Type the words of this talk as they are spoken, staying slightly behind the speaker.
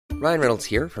Ryan Reynolds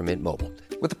here from Mint Mobile.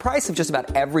 With the price of just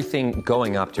about everything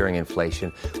going up during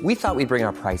inflation, we thought we'd bring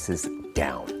our prices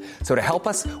down. So to help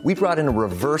us, we brought in a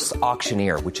reverse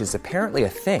auctioneer, which is apparently a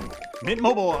thing. Mint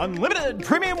Mobile Unlimited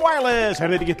Premium Wireless. How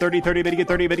to get 30, 30, bit to get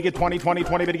 30, bit to get 20, 20,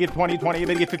 20, bit to get 20, 20,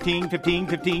 bit to get 15, 15,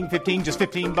 15, 15, just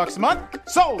 $15 a month?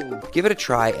 Sold! Give it a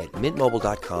try at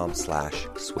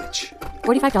mintmobile.com/switch.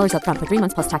 $45 up front for 3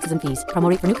 months plus taxes and fees. Promo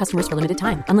rate for new customers for limited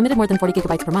time. Unlimited more than 40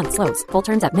 gigabytes per month. Slows full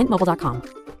terms at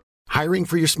mintmobile.com. Hiring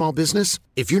for your small business?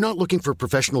 If you're not looking for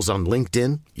professionals on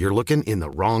LinkedIn, you're looking in the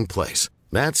wrong place.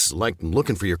 That's like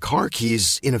looking for your car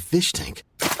keys in a fish tank.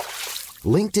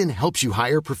 LinkedIn helps you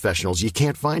hire professionals you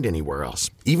can't find anywhere else,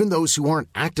 even those who aren't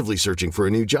actively searching for a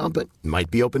new job but might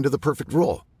be open to the perfect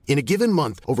role. In a given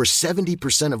month, over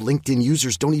 70% of LinkedIn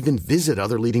users don't even visit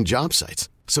other leading job sites.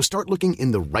 So start looking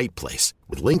in the right place.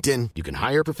 With LinkedIn, you can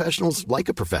hire professionals like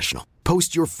a professional.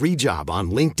 Post your free job on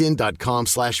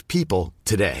linkedin.com/people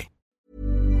today.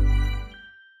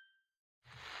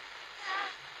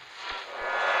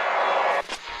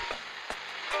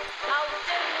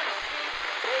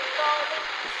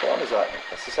 What is that?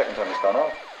 That's the second time it's gone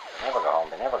off. They never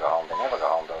go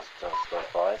home, those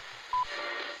boys.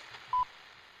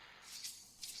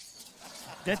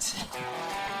 That's...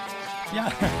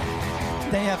 Yeah,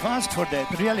 they have asked for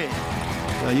that, really.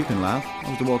 You can laugh. That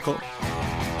was the World Cup.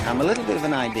 I'm a little bit of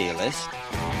an idealist,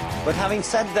 but having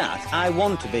said that, I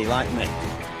want to be like me.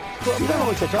 You don't know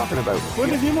what you're talking about.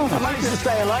 What did you know? I managed to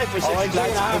stay alive for 6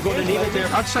 years. I'm going to leave it there.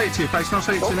 I'd say it to your face, and I'll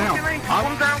say it to you now.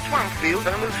 Come down Swansfield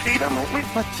and we'll see them, won't we?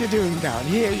 What you doing down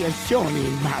here, you shawny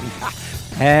man?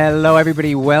 Hello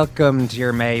everybody, welcome to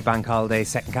your May Bank Holiday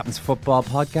Second Captain's Football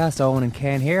Podcast. Owen and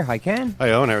Ken here. Hi Ken.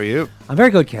 Hi Owen, how are you? I'm very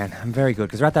good, Ken. I'm very good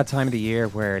because we're at that time of the year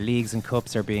where leagues and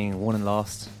cups are being won and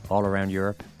lost all around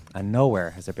Europe, and nowhere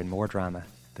has there been more drama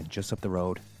than just up the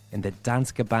road in the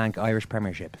Danske Bank Irish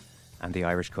Premiership and the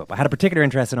Irish Cup. I had a particular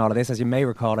interest in all of this. As you may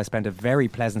recall, I spent a very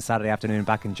pleasant Saturday afternoon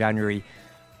back in January,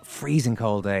 freezing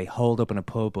cold day, holed up in a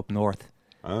pub up north,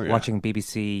 watching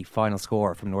BBC Final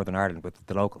Score from Northern Ireland with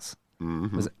the locals.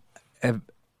 It was an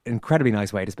incredibly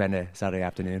nice way to spend a Saturday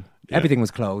afternoon. Yeah. Everything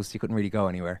was closed. You couldn't really go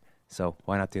anywhere. So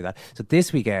why not do that? So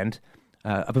this weekend,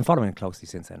 I've been following it closely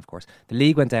since then, of course. The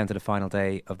league went down to the final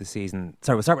day of the season.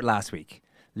 Sorry, we'll start with last week.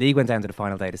 League went down to the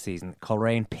final day of the season.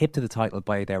 Coleraine pipped to the title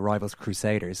by their rivals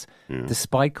Crusaders,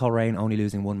 despite Coleraine only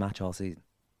losing one match all season.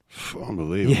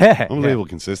 Unbelievable. Yeah. Unbelievable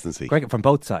consistency. Great from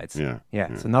both sides. Yeah.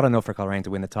 So not enough for Coleraine to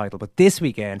win the title. But this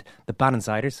weekend, the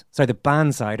Bansiders,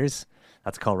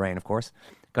 that's Coleraine, of course,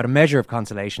 got a measure of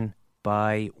consolation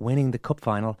by winning the cup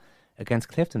final against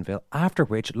Cliftonville, after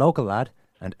which local lad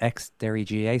and ex-Derry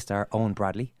GA star Owen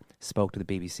Bradley spoke to the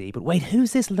BBC. But wait,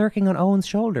 who's this lurking on Owen's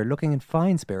shoulder, looking in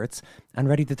fine spirits and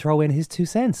ready to throw in his 2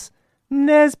 cents?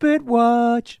 Nesbitt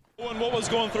Watch. Owen, what was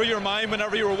going through your mind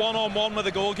whenever you were one-on-one with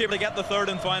the goalkeeper to get the third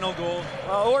and final goal?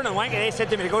 Well, Owen and Wanky, they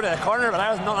said to me to go to the corner, but I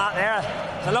was not there.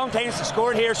 It's a long time since I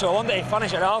scored here, so I wanted to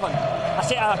finish it off. And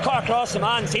I cut across the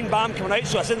man, seen Bam coming out,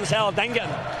 so I said to myself, dang it,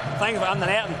 and thanks for on the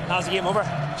net, and that was the game over.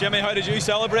 Jimmy, how did you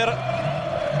celebrate it?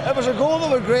 It was a goal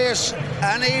that would grace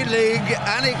any league,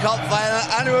 any cup final,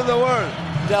 anywhere in the world.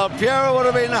 Del Piero would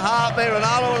have been happy,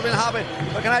 Ronaldo would have been happy.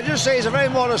 But can I just say, he's a very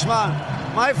modest man.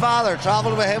 My father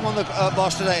travelled with him on the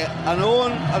bus today, and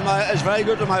Owen is very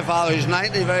good to my father. He's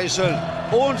 90 very soon.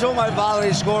 Owen told my father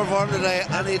he'd score for him today,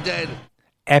 and he did.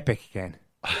 Epic, Ken.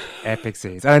 Epic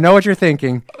scenes. And I know what you're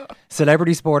thinking.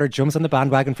 Celebrity supporter jumps on the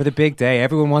bandwagon for the big day.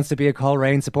 Everyone wants to be a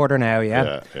Coleraine supporter now,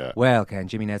 yeah? Well, Ken,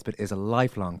 Jimmy Nesbitt is a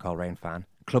lifelong Coleraine fan.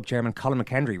 Club chairman Colin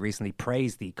McKendry recently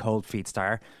praised the Cold Feet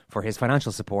star for his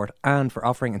financial support and for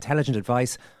offering intelligent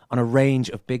advice on a range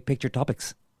of big picture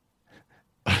topics.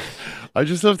 I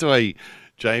just love the way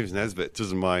James Nesbitt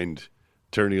doesn't mind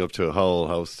turning up to a whole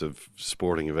host of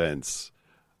sporting events,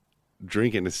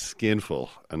 drinking a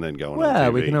skinful, and then going on TV.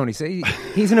 Well, we can only say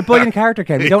he's an ebullient character,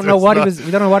 Ken. We don't know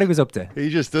what he was up to. He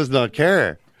just does not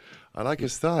care. I like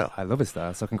his style. I love his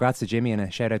style. So congrats to Jimmy, and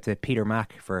a shout out to Peter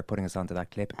Mack for putting us onto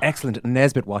that clip. Excellent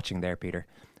Nesbitt watching there, Peter.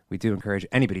 We do encourage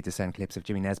anybody to send clips of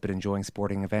Jimmy Nesbitt enjoying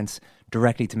sporting events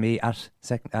directly to me at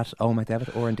Owen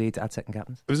McDevitt, or indeed at Second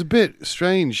Captains. It was a bit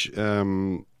strange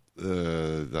that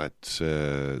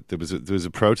there was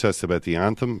a protest about the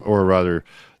anthem, or rather,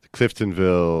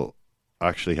 Cliftonville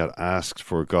actually had asked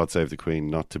for God Save the Queen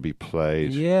not to be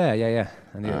played. Yeah.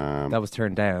 And that was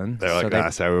turned down. They're like,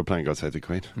 we're playing God Save the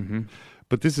Queen. Mm-hmm.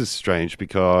 But this is strange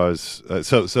because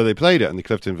so they played it, and the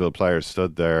Cliftonville players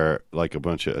stood there like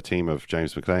a team of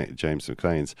James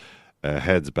McLean's,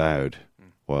 heads bowed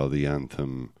while the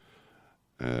anthem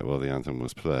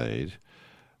was played.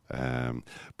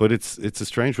 But it's a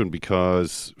strange one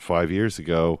because 5 years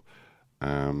ago,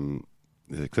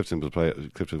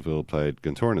 Cliftonville played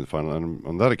Glentoran in the final, and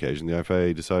on that occasion, the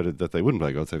FA decided that they wouldn't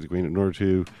play God Save the Queen in order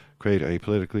to create a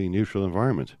politically neutral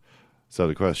environment. So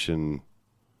the question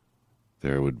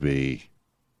there would be,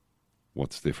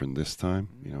 what's different this time?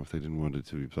 You know, if they didn't want it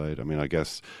to be played. I mean, I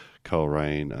guess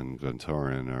Coleraine and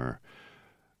Glentoran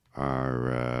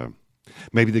are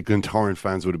maybe the Glentoran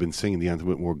fans would have been singing the anthem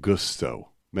with more gusto.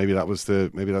 Maybe that's the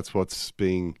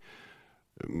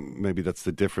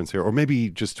difference here. Or maybe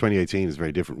just 2018 is a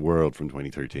very different world from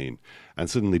 2013. And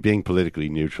suddenly being politically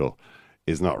neutral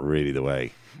is not really the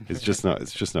way. It's just not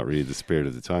really the spirit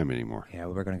of the time anymore. Yeah,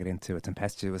 well, we're going to get into a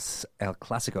tempestuous El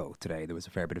Clasico today. There was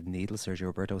a fair bit of needles. Sergio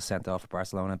Roberto was sent off for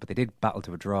Barcelona, but they did battle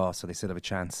to a draw, so they still have a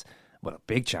chance, well, a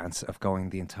big chance of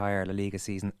going the entire La Liga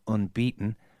season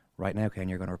unbeaten. Right now, Ken,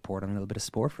 you're going to report on a little bit of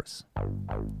sport for us.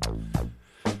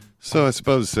 So I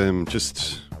suppose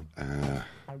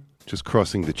just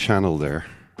crossing the channel there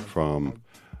from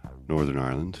Northern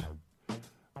Ireland,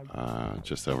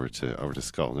 just over to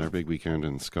Scotland. Our big weekend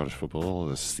in Scottish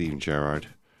football, as Steven Gerrard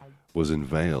was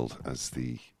unveiled as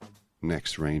the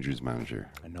next Rangers manager.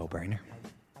 A no-brainer.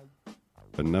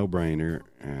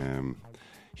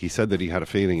 He said that he had a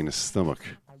feeling in his stomach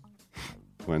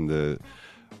when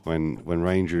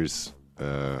Rangers.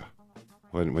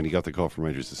 When he got the call from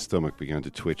Rangers, his stomach began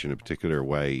to twitch in a particular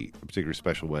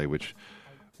special way, which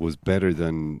was better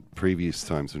than previous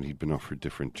times when he'd been offered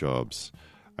different jobs,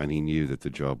 and he knew that the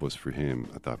job was for him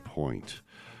at that point.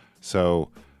 So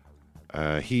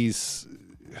he's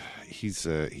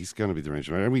going to be the Rangers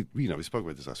manager. And we spoke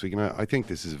about this last week, and I think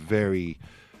this is a very,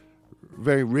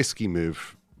 very risky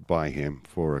move by him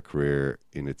for a career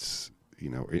in its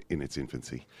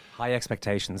infancy. High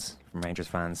expectations from Rangers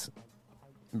fans,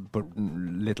 but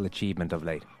little achievement of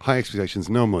late. High expectations,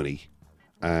 no money,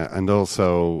 and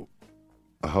also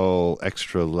a whole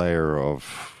extra layer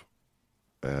of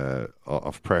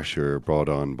pressure brought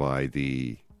on by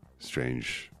the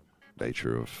strange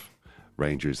nature of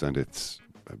Rangers and its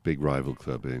big rival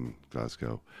club in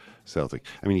Glasgow, Celtic.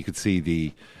 I mean, you could see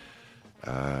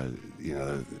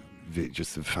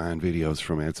just the fan videos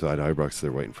from outside Ibrox.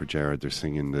 They're waiting for Gerrard. They're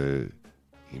singing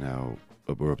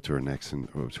we're up to our necks and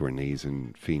up to our knees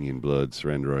in Fenian blood,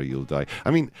 surrender or you'll die.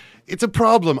 I mean, it's a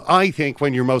problem, I think,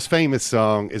 when your most famous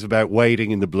song is about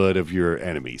wading in the blood of your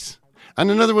enemies.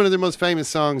 And another one of their most famous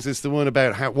songs is the one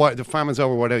about why the famine's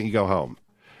over, why don't you go home?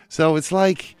 So it's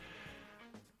like,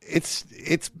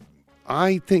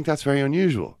 I think that's very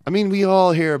unusual. I mean, we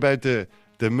all hear about the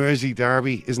Mersey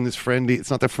derby. Isn't this friendly?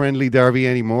 It's not the friendly derby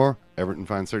anymore. Everton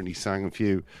fans certainly sang a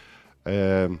few.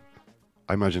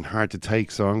 I imagine hard to take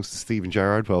songs to Steven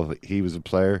Gerrard while he was a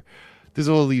player. There's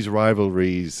all these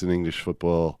rivalries in English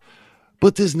football,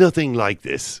 but there's nothing like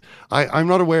this. I'm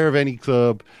not aware of any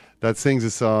club that sings a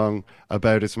song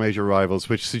about its major rivals,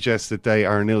 which suggests that they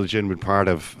are an illegitimate part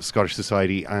of Scottish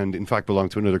society and in fact belong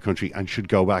to another country and should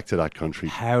go back to that country.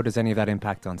 How does any of that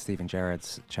impact on Steven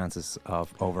Gerrard's chances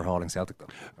of overhauling Celtic, though?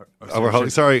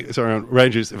 Sorry,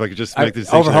 Rangers, if I could just make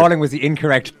this overhauling was the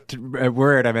incorrect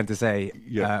word I meant to say.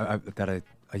 That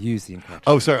I used the incorrect.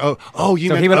 Oh, sorry. You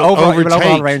meant he will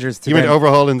overhaul Rangers. You meant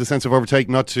overhaul in the sense of overtake,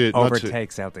 not to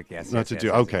overtake Celtic. Yes.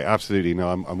 Okay, absolutely. No,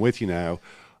 I'm with you now.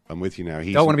 Don't want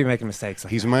to be making mistakes.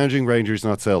 He's managing Rangers,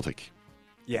 not Celtic.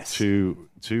 Yes. Two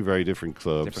very different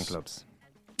clubs.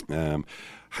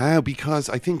 How? Because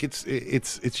I think it's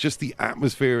just the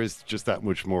atmosphere is just that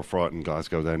much more fraught in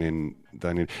Glasgow than in.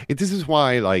 This is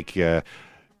why there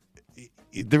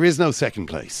is no second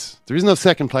place. There is no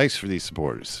second place for these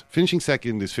supporters. Finishing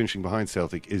second is finishing behind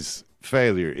Celtic is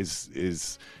failure. Is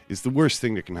the worst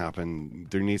thing that can happen.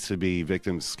 There needs to be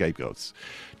victims, scapegoats.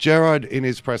 Gerrard, in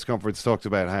his press conference, talked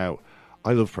about how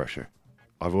I love pressure.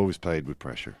 I've always played with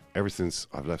pressure. Ever since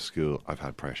I've left school, I've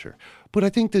had pressure. But I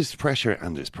think there's pressure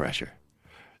and there's pressure.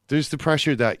 There's the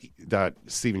pressure that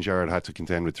Steven Gerrard had to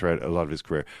contend with throughout a lot of his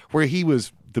career, where he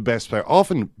was the best player,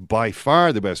 often by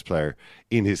far the best player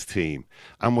in his team,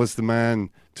 and was the man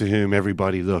to whom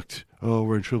everybody looked, oh,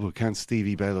 we're in trouble, can't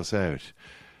Stevie bail us out?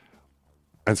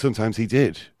 And sometimes he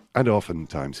did, and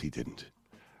oftentimes he didn't.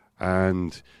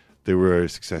 And there were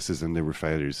successes and there were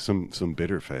failures, some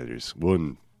bitter failures,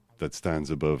 one that stands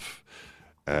above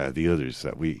the others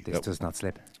that does not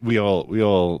slip. We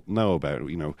all know about,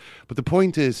 But the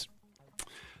point is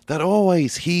that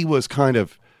always he was kind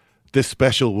of the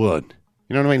special one.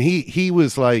 You know what I mean? He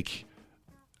was like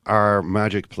our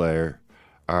magic player,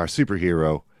 our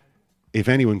superhero. If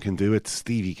anyone can do it,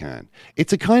 Stevie can.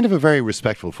 It's a kind of a very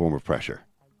respectful form of pressure.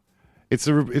 It's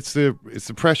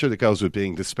the pressure that goes with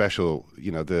being the special,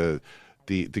 the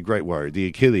great warrior, the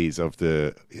Achilles of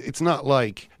the. It's not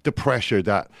like the pressure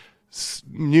that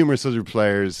numerous other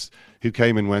players who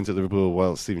came and went at Liverpool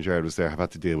while Steven Gerrard was there have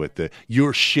had to deal with the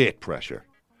 "you're shit" pressure.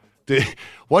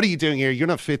 What are you doing here? You're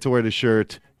not fit to wear the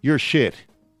shirt. You're shit.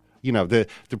 You know, the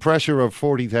pressure of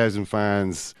 40,000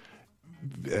 fans,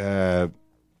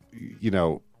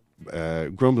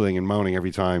 grumbling and moaning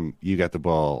every time you get the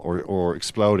ball, or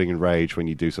exploding in rage when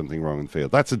you do something wrong in the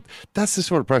field. That's the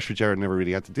sort of pressure Gerrard never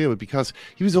really had to deal with, because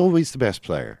he was always the best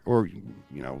player, or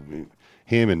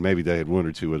him and maybe they had one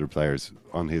or two other players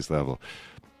on his level.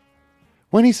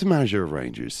 When he's the manager of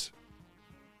Rangers,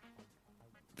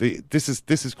 this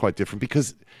is quite different,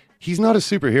 because he's not a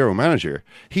superhero manager.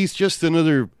 He's just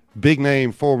another big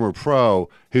name former pro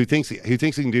who thinks he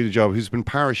can do the job, who's been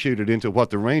parachuted into what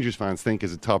the Rangers fans think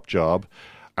is a top job.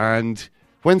 And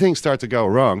when things start to go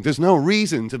wrong, there's no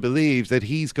reason to believe that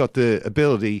he's got the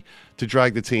ability to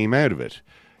drag the team out of it.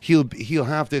 He'll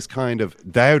have this kind of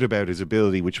doubt about his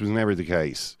ability, which was never the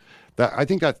case. I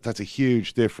think that's a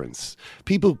huge difference.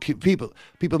 People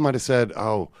might have said,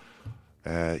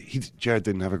 Gerrard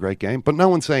didn't have a great game, but no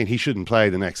one's saying he shouldn't play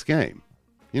the next game.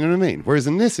 You know what I mean? Whereas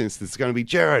in this instance, it's going to be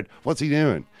Gerrard. What's he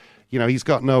doing? He's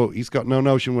got no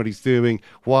notion what he's doing.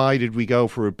 Why did we go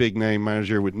for a big name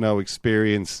manager with no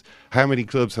experience? How many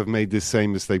clubs have made this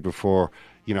same mistake before?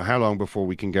 How long before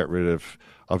we can get rid of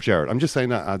Gerrard? I'm just saying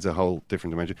that adds a whole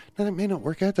different dimension. Now, it may not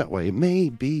work out that way. It may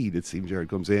be that Steven Gerrard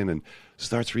comes in and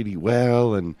starts really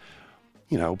well and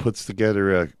puts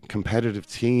together a competitive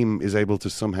team, is able to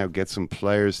somehow get some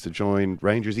players to join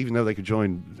Rangers, even though they could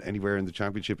join anywhere in the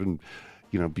Championship and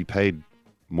be paid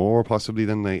more possibly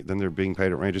than they're being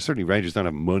paid at Rangers. Certainly Rangers don't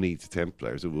have money to tempt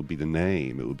players. It will be the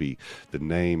name. It will be the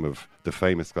name of the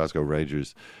famous Glasgow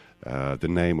Rangers, the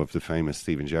name of the famous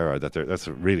Steven Gerrard. That's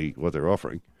really what they're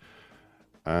offering.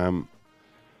 Klopp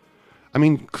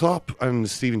and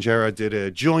Steven Gerrard did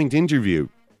a joint interview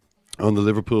on the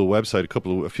Liverpool website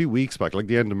a few weeks back, like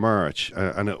the end of March,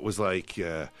 and it was like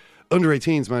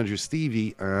under-18s manager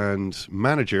Stevie and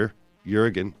manager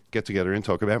Jurgen get together and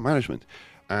talk about management.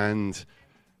 And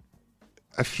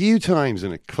a few times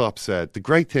in it, Klopp said, the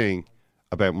great thing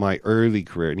about my early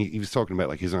career, and he was talking about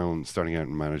like his own starting out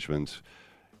in management,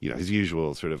 his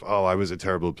usual sort of, I was a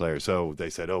terrible player, so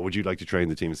they said, would you like to train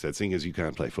the team instead, seeing as you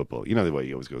can't play football? You know the way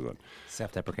he always goes on.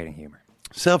 Self-deprecating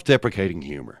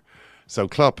humour. So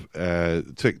Klopp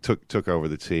took over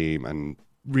the team and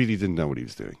really didn't know what he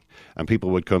was doing. And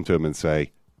people would come to him and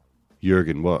say,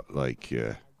 Jurgen, what's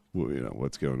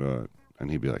going on? And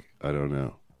he'd be like, I don't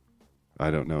know. I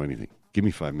don't know anything. Give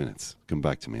me 5 minutes. Come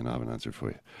back to me and I'll have an answer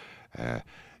for you.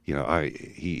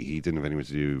 He didn't have anyone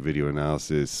to do video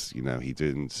analysis. He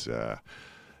didn't.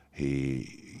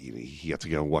 He had to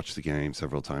go and watch the game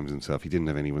several times himself. He didn't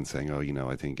have anyone saying,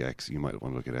 I think X, you might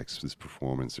want to look at X's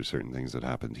performance or certain things that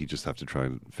happened. He just had to try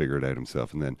and figure it out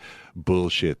himself and then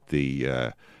bullshit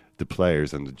the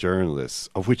players and the journalists,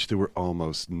 of which there were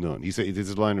almost none. He did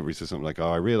a line where he said something like,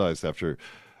 I realised after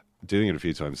doing it a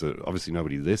few times that obviously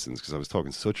nobody listens because I was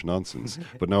talking such nonsense,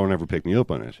 but no one ever picked me up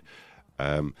on it.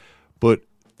 But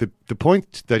the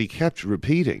point that he kept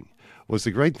repeating was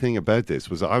the great thing about this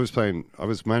was I was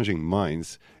managing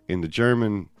Mainz in the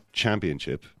German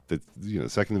Championship, the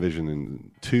second division in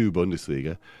 2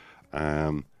 Bundesliga.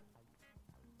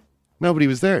 Nobody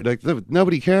was there.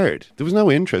 Nobody cared. There was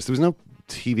no interest. There was no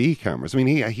TV cameras.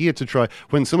 He had to try.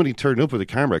 When somebody turned up with a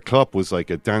camera, Klopp was like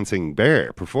a dancing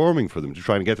bear performing for them to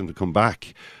try and get them to come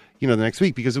back, the next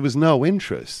week, because there was no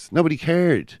interest. Nobody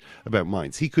cared about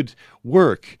Mainz. He could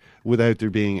work without there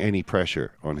being any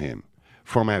pressure on him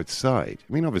from outside.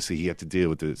 Obviously he had to deal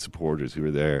with the supporters who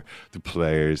were there, the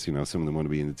players, some of them want to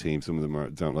be in the team, some of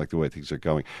them don't like the way things are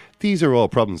going. These are all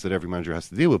problems that every manager has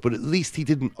to deal with, but at least he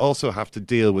didn't also have to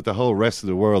deal with the whole rest of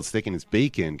the world sticking his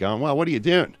beak in, going, well, what are you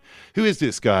doing? Who is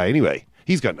this guy anyway?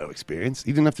 He's got no experience.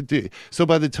 He didn't have to do it. So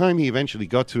by the time he eventually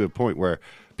got to a point where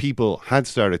people had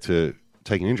started to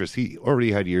take an interest, he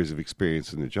already had years of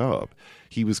experience in the job.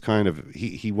 He was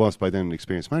he was by then an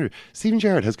experienced manager. Steven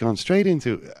Gerrard has gone straight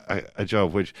into a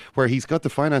job where he's got the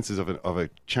finances of a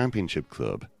championship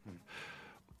club.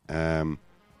 In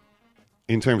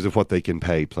terms of what they can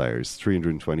pay players,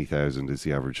 320,000 is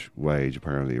the average wage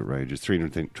apparently at Rangers,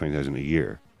 320,000 a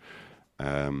year.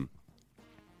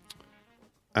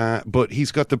 But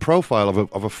he's got the profile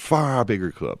of a far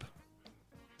bigger club,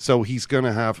 so he's going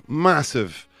to have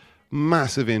massive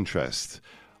interest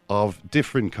of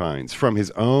different kinds from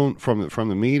his own, from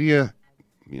the media,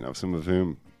 some of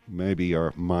whom maybe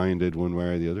are minded one way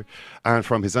or the other, and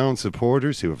from his own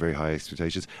supporters who have very high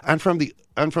expectations, and from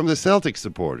the Celtic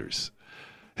supporters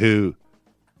who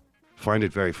find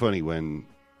it very funny when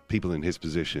people in his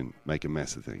position make a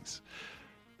mess of things.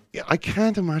 I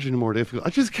can't imagine more difficult. I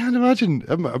just can't imagine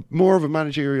more of a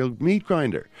managerial meat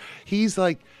grinder. He's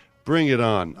like, bring it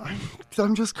on.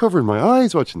 I'm just covering my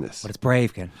eyes watching this. But it's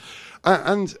brave, Ken.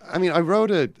 And I mean, I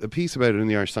wrote a piece about it in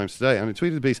the Irish Times today, and I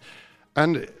tweeted the piece.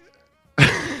 And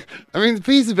I mean, the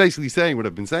piece is basically saying what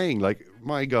I've been saying. Like,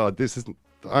 my God, this isn't.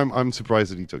 I'm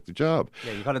surprised that he took the job.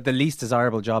 Yeah, you call it the least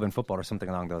desirable job in football or something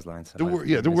along those lines.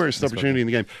 The worst opportunity in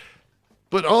the game.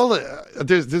 But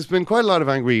there's been quite a lot of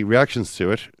angry reactions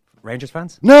to it. Rangers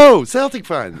fans? No, Celtic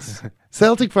fans.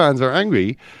 Celtic fans are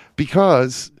angry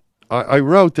because I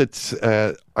wrote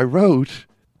that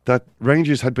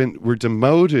Rangers were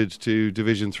demoted to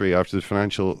Division 3 after the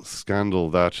financial scandal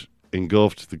that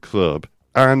engulfed the club,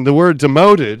 and the word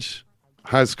demoted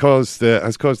has caused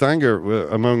anger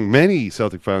among many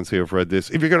Celtic fans who have read this.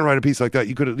 If you're going to write a piece like that,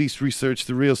 you could at least research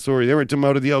the real story. They weren't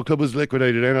demoted. The old club was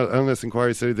liquidated. Analyst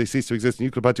inquiries said they ceased to exist, and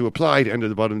you could have had to apply to enter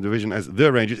the bottom division as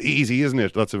the Rangers. Easy, isn't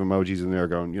it? Lots of emojis in there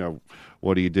going,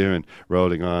 what are you doing?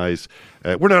 Rolling eyes.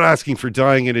 We're not asking for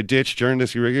dying in a ditch,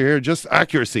 journalists. You're here. Just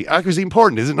accuracy. Accuracy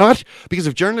important, is it not? Because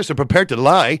if journalists are prepared to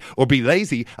lie or be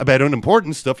lazy about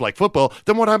unimportant stuff like football,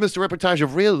 then what happens to reportage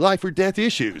of real life or death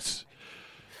issues?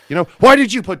 Why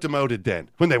did you put demoted then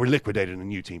when they were liquidated and a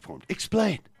new team formed?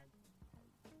 Explain.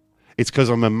 It's because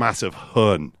I'm a massive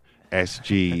Hun.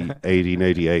 SG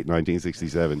 1888,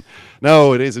 1967.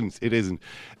 No, it isn't. It isn't.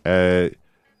 Phil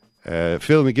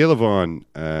McGillivon,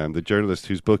 the journalist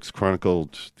whose books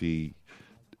chronicled the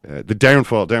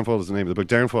downfall. Downfall is the name of the book.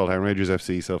 Downfall: How Rangers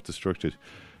FC Self-Destructed,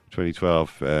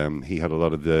 2012. He had a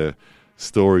lot of the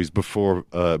stories before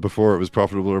it was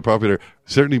profitable or popular.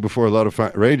 Certainly before a lot of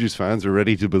Rangers fans were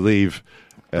ready to believe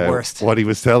what he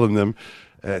was telling them.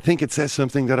 I think it says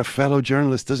something that a fellow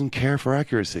journalist doesn't care for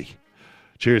accuracy.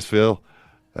 Cheers, Phil.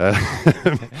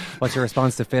 What's your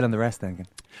response to Phil and the rest, then?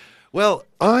 Well,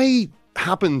 I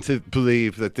happen to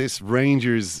believe that this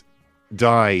Rangers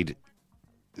died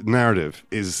narrative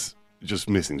is just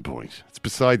missing the point. It's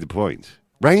beside the point.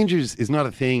 Rangers is not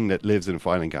a thing that lives in a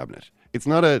filing cabinet. It's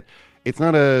not a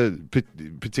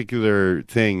particular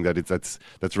thing that's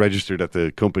registered at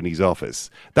the company's office.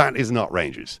 That is not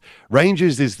Rangers.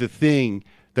 Rangers is the thing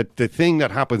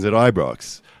that happens at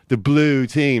Ibrox, the blue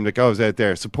team that goes out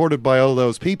there, supported by all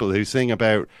those people who sing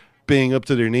about being up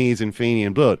to their knees in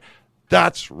Fenian blood.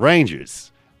 That's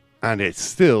Rangers, and it's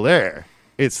still there.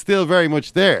 It's still very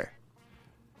much there.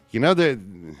 So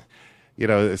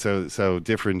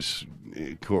different.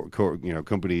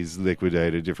 Companies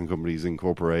liquidated, different companies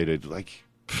incorporated. Like,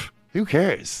 who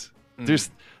cares?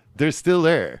 They're still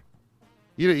there.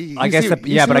 I guess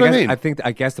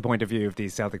the point of view of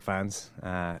these Celtic fans,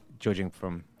 judging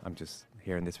from, I'm just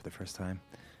hearing this for the first time,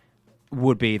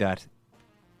 would be that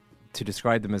to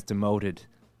describe them as demoted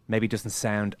maybe doesn't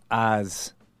sound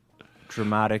as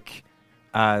dramatic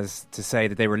as to say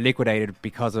that they were liquidated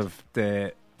because of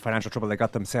the financial trouble they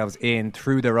got themselves in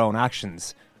through their own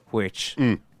actions, which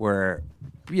were,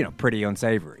 pretty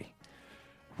unsavoury.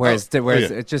 Whereas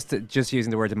just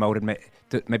using the word demoted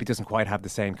maybe doesn't quite have the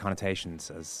same connotations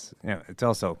as, it's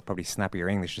also probably snappier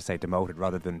English to say demoted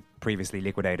rather than previously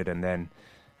liquidated and then,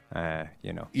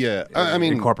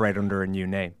 incorporated under a new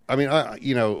name. I mean,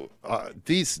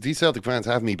 these Celtic fans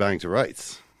have me banged to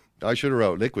rights. I should have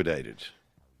wrote liquidated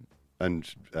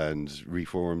and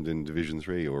reformed in Division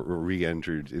 3 or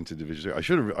re-entered into Division 3.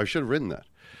 I should have written that.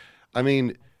 I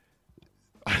mean,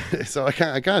 so I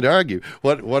can't argue.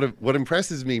 What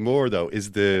impresses me more though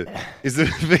is the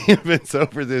vehemence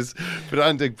over this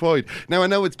pedantic point. Now I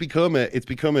know it's become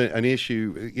an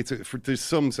issue. There's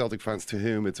some Celtic fans to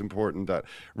whom it's important that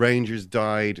Rangers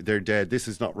died, they're dead. This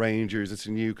is not Rangers, it's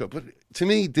a new club. But to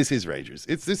me, this is Rangers.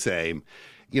 It's the same.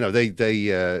 They're on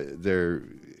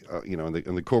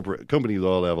the corporate company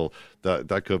law level,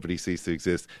 that company ceased to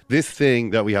exist. This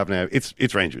thing that we have now,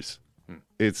 it's Rangers.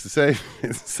 It's the same.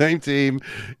 It's the same team.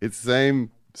 It's the same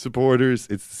supporters.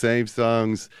 It's the same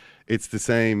songs. It's the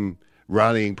same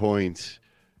rallying point.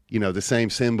 The same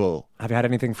symbol. Have you had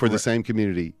anything for the same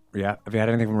community? Yeah. Have you had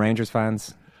anything from Rangers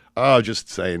fans? Oh, just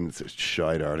saying it's a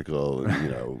shite article,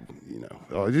 and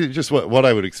just what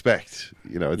I would expect.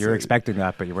 You're expecting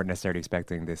that, but you weren't necessarily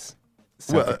expecting this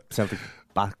Celtic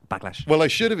backlash. Well, I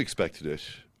should have expected it.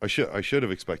 I should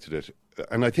have expected it,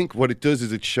 and I think what it does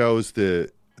is it shows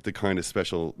the kind of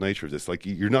special nature of this. Like,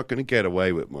 you're not going to get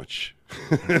away with much.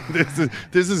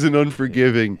 This is an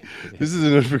unforgiving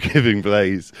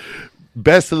place.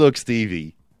 Best of luck,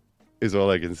 Stevie, is all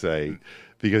I can say,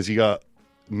 because you got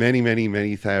many, many,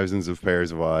 many thousands of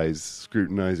pairs of eyes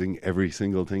scrutinizing every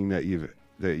single thing that you've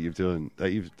done,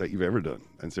 that you've ever done,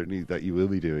 and certainly that you will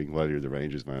be doing while you're the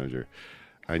Rangers manager,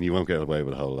 and you won't get away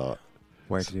with a whole lot.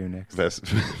 where to do next.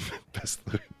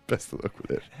 Best of luck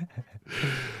with it.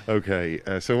 Okay,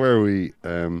 so where are we?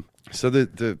 So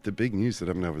the big news that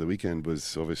happened over the weekend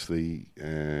was obviously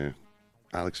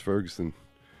Alex Ferguson.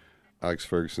 Alex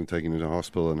Ferguson taken into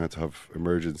hospital and had to have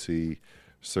emergency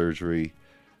surgery.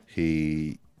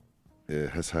 He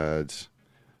has had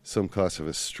some class of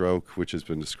a stroke, which has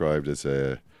been described as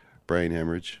a brain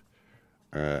hemorrhage,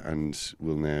 and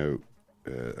will now,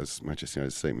 as Manchester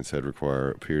United's statement said,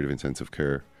 require a period of intensive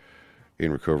care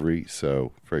in recovery.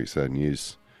 So very sad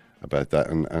news about that,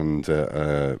 and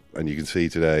you can see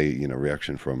today,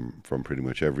 reaction from pretty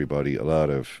much everybody. A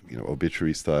lot of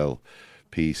obituary style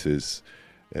pieces.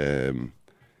 Even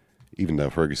though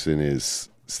Ferguson is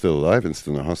still alive and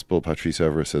still in the hospital, Patrice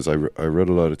Evra says, I wrote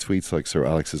a lot of tweets like Sir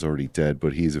Alex is already dead,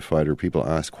 but he's a fighter. People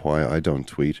ask why I don't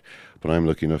tweet, but I'm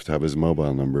lucky enough to have his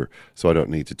mobile number, so I don't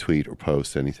need to tweet or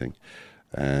post anything.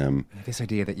 This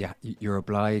idea that you're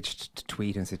obliged to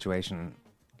tweet in a situation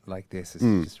like this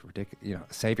is just ridiculous.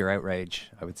 Save your outrage,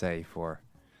 I would say, for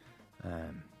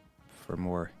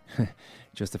more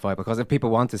justified. Because if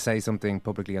people want to say something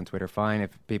publicly on Twitter, fine.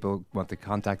 If people want to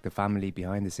contact the family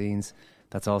behind the scenes,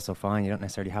 that's also fine. You don't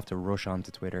necessarily have to rush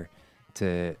onto Twitter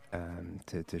to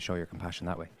show your compassion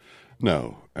that way.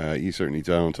 No, you certainly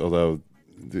don't. Although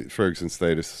Ferguson's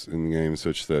status in the game is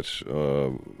such that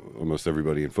almost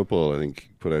everybody in football, I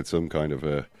think, put out some kind of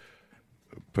a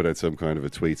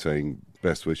tweet saying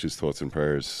best wishes, thoughts and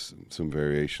prayers, some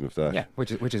variation of that. Yeah,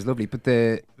 which is lovely. But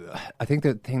I think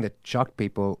the thing that shocked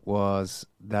people was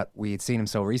that we had seen him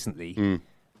so recently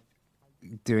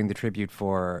doing the tribute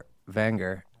for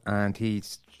Wenger, and he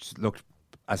looked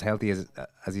as healthy as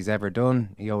he's ever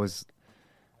done. He always,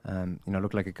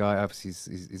 looked like a guy.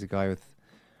 Obviously, he's a guy with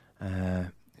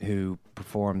who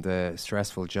performed a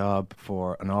stressful job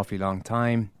for an awfully long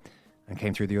time and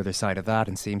came through the other side of that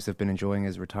and seems to have been enjoying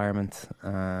his retirement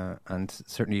and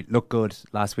certainly looked good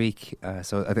last week.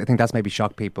 So I think that's maybe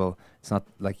shocked people. It's not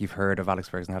like you've heard of Alex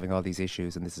Ferguson having all these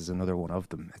issues and this is another one of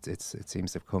them. It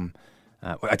seems to have come,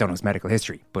 I don't know his medical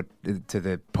history, but to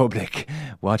the public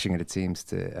watching it seems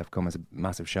to have come as a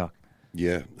massive shock.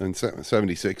 Yeah, and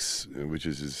 76, which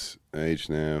is his age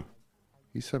now.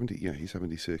 He's 70. Yeah, he's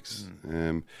 76.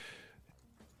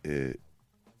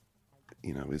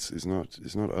 Is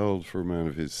not old for a man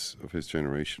of his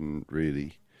generation,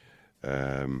 really.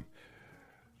 But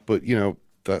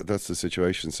that's the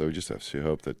situation. So we just have to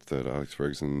hope that Alex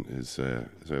Ferguson is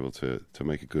able to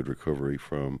make a good recovery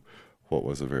from what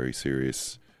was a very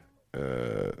serious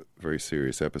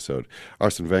episode.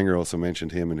 Arsene Wenger also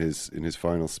mentioned him in his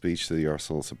final speech to the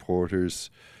Arsenal supporters.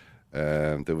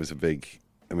 There was a big.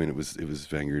 It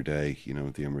was Wenger Day,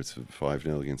 at the Emirates,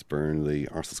 5-0 against Burnley.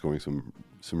 Arsenal scoring some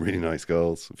really nice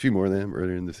goals. A few more of them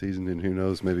earlier in the season, and who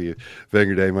knows, maybe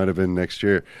Wenger Day might have been next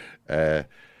year.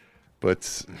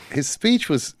 But his speech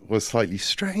was slightly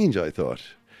strange, I thought.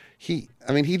 He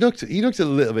looked a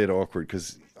little bit awkward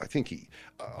because I think he,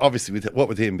 obviously,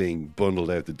 with him being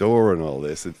bundled out the door and all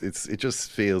this, it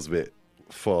just feels a bit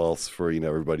false for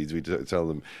everybody to tell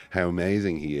them how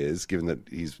amazing he is, given that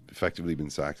he's effectively been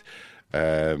sacked.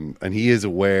 And he is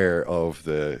aware of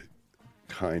the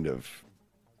kind of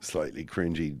slightly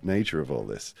cringy nature of all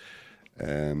this.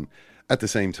 At the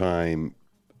same time,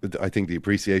 I think the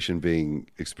appreciation being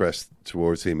expressed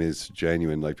towards him is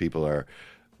genuine. Like people are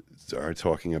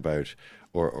talking about,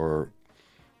 or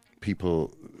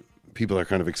people are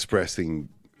kind of expressing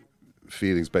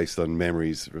feelings based on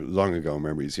memories, long ago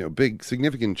memories. Big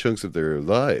significant chunks of their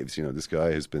lives. This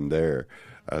guy has been there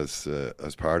as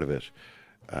part of it.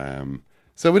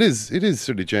 So it is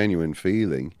sort of genuine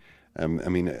feeling.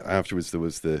 Afterwards there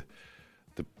was the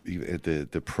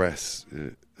press,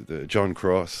 the John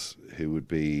Cross, who would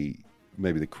be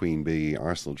maybe the Queen Bee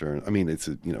Arsenal journal.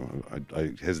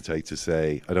 I hesitate to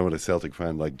say, I don't want a Celtic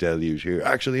fan like deluge here.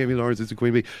 Actually, Amy Lawrence is the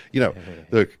Queen Bee.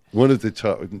 Look, one of the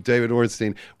top, David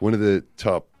Ornstein, one of the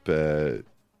top. The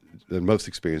most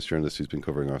experienced journalist who's been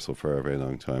covering Arsenal for a very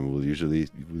long time will usually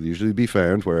be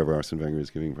found wherever Arsene Wenger is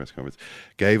giving a press conference.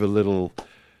 Gave a little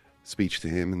speech to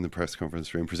him in the press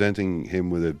conference room, presenting him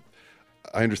with a,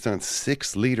 I understand,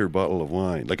 6-litre bottle of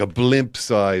wine, like a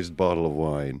blimp-sized bottle of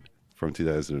wine from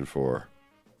 2004.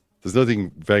 There's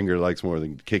nothing Wenger likes more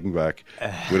than kicking back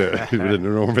with an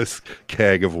enormous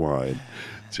keg of wine.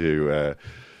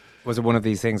 Was it one of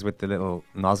these things with the little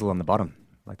nozzle on the bottom?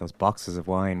 Like those boxes of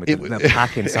wine with the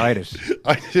pack inside it.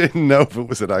 I didn't know if it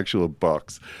was an actual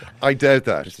box. I doubt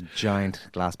that. Just a giant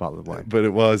glass bottle of wine. But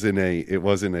it was in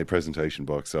a presentation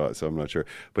box, so I'm not sure.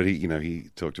 But he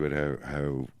talked about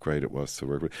how great it was to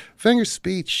work with. Wenger's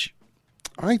speech,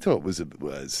 I thought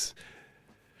was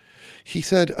He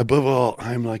said, above all,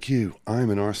 I'm like you. I'm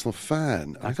an Arsenal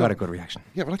fan. I got a good reaction.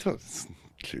 Yeah, but I thought it's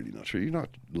clearly not true. You're not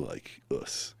like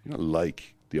us. You're not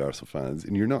like the Arsenal fans,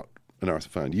 and you're not an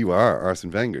Arsenal fan. You are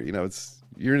Arsene Wenger. You know,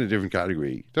 you're in a different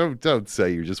category. Don't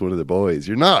say you're just one of the boys.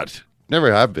 You're not.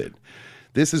 Never have been.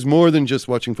 This is more than just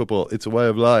watching football. It's a way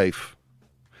of life.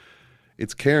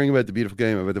 It's caring about the beautiful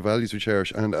game, about the values we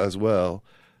cherish, and as well,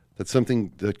 that's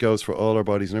something that goes for all our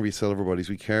bodies and every cell of our bodies.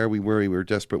 We care, we worry, we're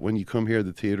desperate. When you come here,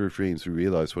 the theatre of dreams, we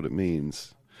realise what it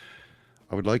means.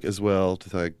 I would like as well to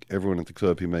thank everyone at the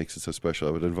club who makes it so special.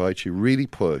 I would invite you, really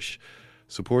push,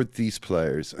 support these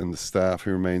players and the staff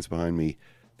who remains behind me.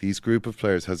 These group of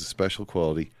players has a special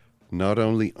quality, not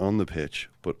only on the pitch,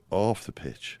 but off the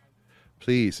pitch.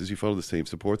 Please, as you follow this team,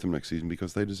 support them next season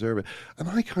because they deserve it. And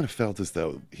I kind of felt as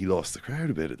though he lost the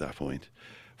crowd a bit at that point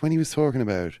when he was talking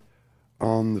about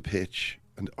on the pitch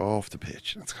and off the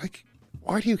pitch. And it's like,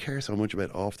 why do you care so much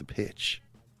about off the pitch?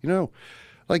 You know,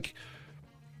 like,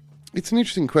 it's an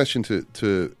interesting question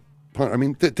to ponder. I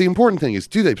mean, the important thing is,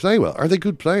 do they play well? Are they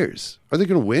good players? Are they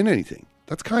going to win anything?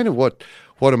 That's kind of what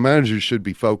a manager should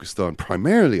be focused on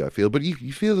primarily, I feel. But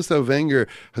you feel as though Wenger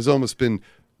has almost been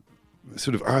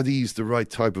sort of, are these the right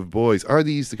type of boys? Are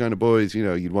these the kind of boys, you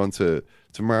know, you'd want to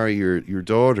marry your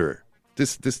daughter?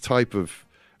 This type of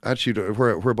attitude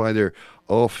whereby their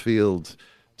off-field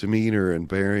demeanour and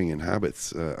bearing and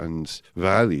habits and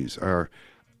values are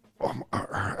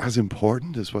as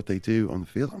important as what they do on the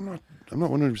field. I'm not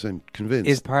 100% convinced.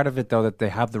 Is part of it though that they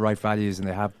have the right values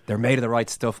and they're made of the right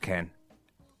stuff, Ken?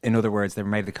 In other words, they're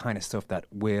made of the kind of stuff that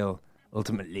will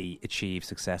ultimately achieve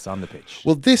success on the pitch.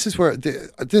 Well, this is where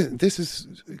this is.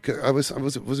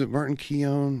 Was it Martin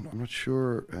Keown? I'm not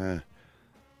sure.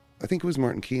 I think it was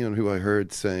Martin Keown who I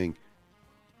heard saying,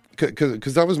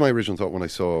 because that was my original thought when I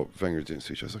saw Wenger doing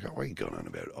speech. I was like, oh, why are you going on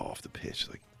about off the pitch?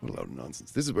 Like, what a load of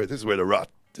nonsense. This is where the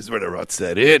rot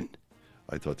set in.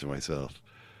 I thought to myself,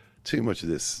 too much of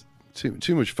this,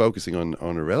 too much focusing on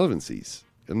irrelevancies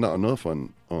and not enough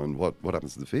on what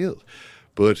happens in the field.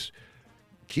 But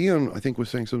Keown, I think, was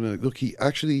saying something like, look,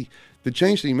 the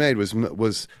change that he made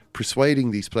was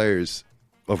persuading these players,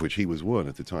 of which he was one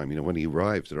at the time, you know, when he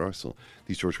arrived at Arsenal,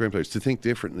 these George Graham players, to think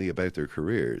differently about their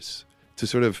careers, to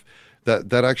sort of,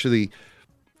 that actually,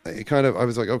 it kind of, I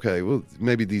was like, okay, well,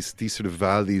 maybe these sort of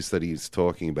values that he's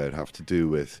talking about have to do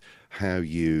with how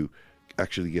you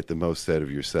actually get the most out of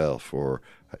yourself, or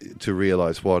to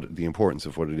realize what the importance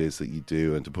of what it is that you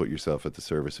do and to put yourself at the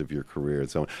service of your career and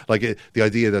so on. Like the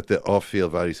idea that the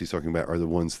off-field values he's talking about are the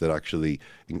ones that actually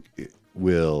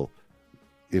will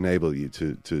enable you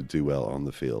to do well on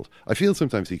the field. I feel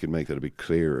sometimes he can make that a bit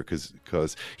clearer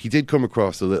because he did come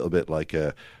across a little bit like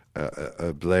a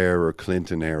Blair or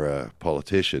Clinton era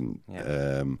politician,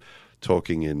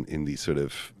 talking in these sort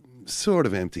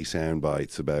of empty sound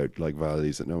bites about like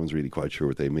values that no one's really quite sure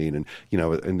what they mean. And, you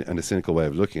know, and a cynical way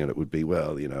of looking at it would be,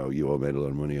 well, you know, you all made a lot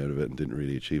of money out of it and didn't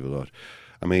really achieve a lot.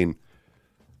 I mean,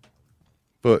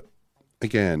 but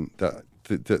again,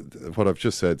 what I've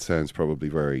just said sounds probably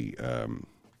very,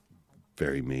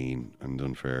 very mean and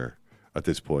unfair at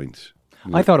this point.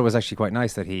 I thought it was actually quite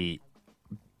nice that he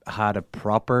had a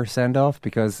proper send-off,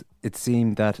 because it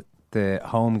seemed that the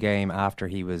home game after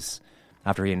he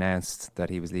announced that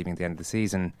he was leaving at the end of the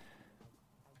season,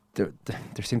 there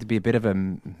seemed to be a bit of a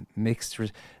mixed...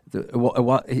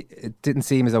 It didn't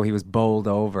seem as though he was bowled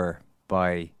over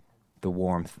by the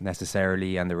warmth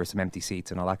necessarily, and there were some empty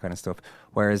seats and all that kind of stuff.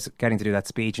 Whereas getting to do that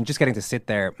speech and just getting to sit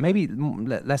there, maybe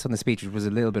less on the speech, which was a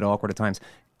little bit awkward at times,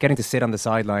 getting to sit on the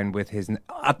sideline with his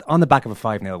on the back of a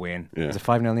 5-0 win. Yeah. It was a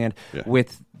 5-0 in the end,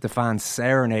 with the fans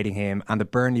serenading him and the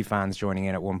Burnley fans joining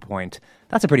in at one point.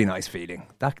 That's a pretty nice feeling.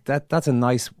 That's a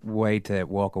nice way to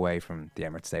walk away from the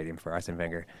Emirates Stadium for Arsene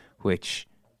Wenger, which,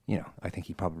 you know, I think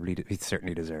he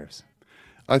certainly deserves.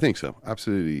 I think so,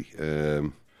 absolutely.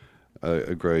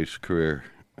 A great career,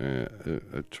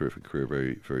 a terrific career,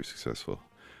 very, very successful,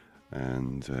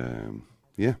 and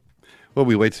yeah. Well,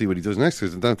 we wait to see what he does next,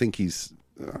 because I don't think he's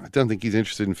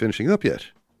interested in finishing up yet.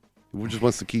 He just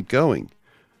wants to keep going.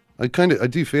 I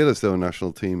do feel as though a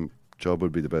national team job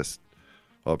would be the best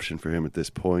option for him at this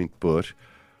point, but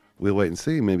we'll wait and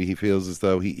see. Maybe he feels as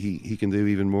though he can do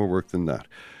even more work than that.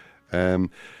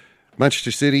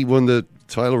 Manchester City won the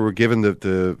title. Were given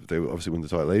they obviously won the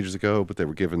title ages ago, but they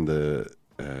were given the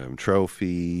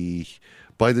trophy.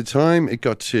 By the time it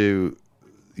got to,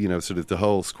 you know, sort of the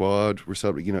whole squad were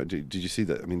celebrating. You know, did you see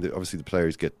that? I mean, obviously the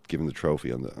players get given the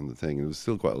trophy on the thing. And there was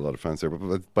still quite a lot of fans there,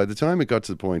 but by the time it got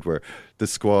to the point where the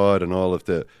squad and all of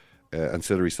the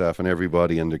ancillary staff and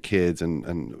everybody and their kids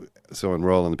and so on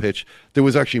were all on the pitch, there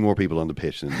was actually more people on the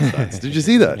pitch than in the stands. Did you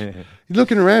see that? You're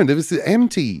looking around, it was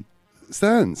empty.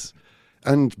 stands.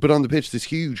 But on the pitch, this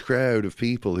huge crowd of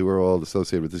people who are all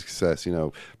associated with the success. You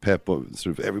know, Pep, sort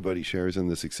of everybody shares in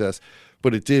the success.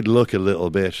 But it did look a little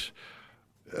bit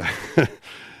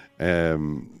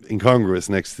incongruous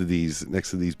next to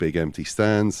these big empty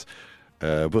stands.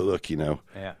 But look, you know,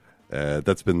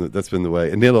 that's been the way.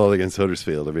 A 0-0 against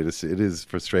Huddersfield. I mean, it is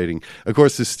frustrating. Of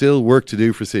course, there's still work to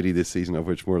do for City this season, of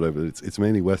which more of it's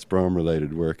mainly West Brom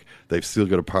related work. They've still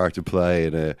got a part to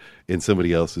play in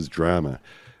somebody else's drama.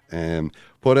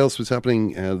 What else was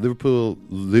happening? Liverpool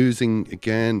losing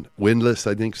again, winless,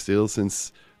 I think, still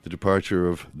since the departure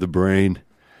of the brain.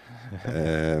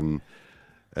 I'm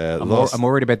more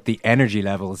worried about the energy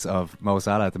levels of Mo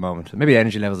Salah at the moment. Maybe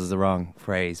energy levels is the wrong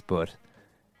phrase, but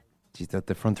geez,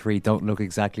 the front three don't look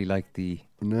exactly like the...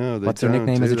 No, they what's their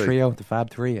nickname as a trio? The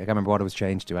Fab Three? I can't remember what it was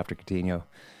changed to after Coutinho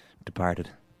departed.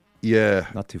 Yeah.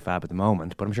 Not too fab at the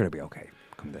moment, but I'm sure it'll be okay.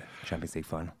 The Champions League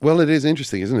final. Well, it is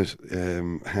interesting, isn't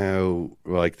it? How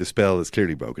like the spell is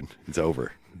clearly broken. It's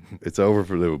over. It's over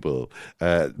for Liverpool.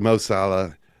 Mo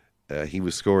Salah, he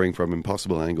was scoring from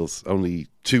impossible angles only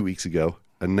 2 weeks ago,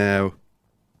 and now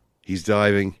he's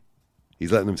diving.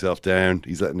 He's letting himself down.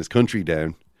 He's letting his country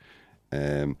down.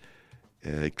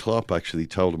 Klopp actually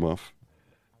told him off.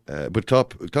 But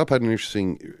Klopp had an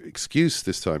interesting excuse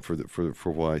this time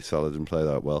for why Salah didn't play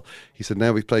that well. He said,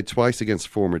 now we've played twice against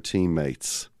former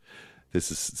teammates. This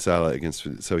is Salah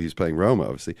so he's playing Roma,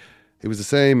 obviously. It was the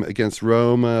same against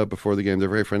Roma before the game. They're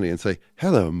very friendly and say,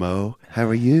 hello, Mo, how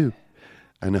are you?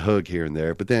 And a hug here and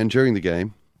there. But then during the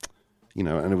game, you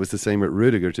know, and it was the same at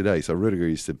Rudiger today. So Rudiger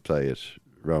used to play at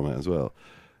Roma as well.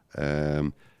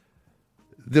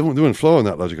 The one flaw in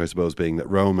that logic, I suppose, being that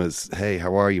Roma's, hey,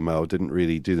 how are you, Mo, didn't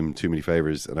really do them too many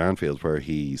favours at Anfield, where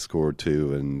he scored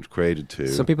 2 and created 2.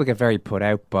 Some people get very put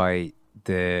out by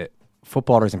the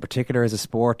footballers in particular as a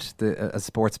sport. As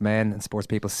sportsmen and sports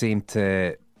people seem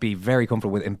to be very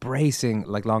comfortable with embracing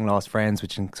like long lost friends,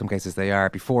 which in some cases they are,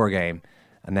 before a game,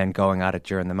 and then going at it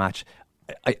during the match.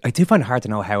 I do find it hard to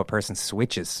know how a person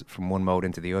switches from one mode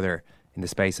into the other in the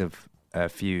space of a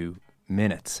few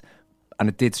minutes. And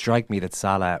it did strike me that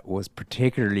Salah was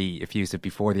particularly effusive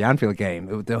before the Anfield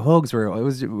game. The hugs were,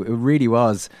 it really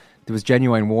was. There was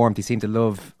genuine warmth. He seemed to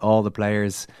love all the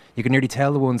players. You can nearly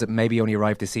tell the ones that maybe only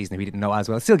arrived this season if he didn't know as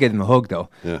well. Still gave them a hug though.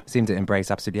 Yeah. Seemed to embrace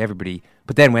absolutely everybody.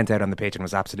 But then went out on the pitch and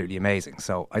was absolutely amazing.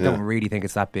 So I don't really think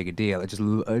it's that big a deal. It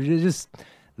just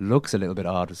looks a little bit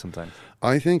odd sometimes.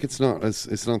 I think it's not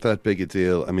that big a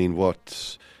deal. I mean,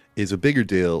 what is a bigger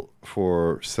deal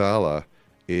for Salah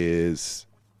is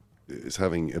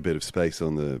having a bit of space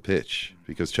on the pitch,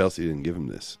 because Chelsea didn't give him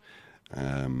this,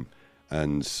 and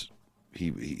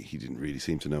he didn't really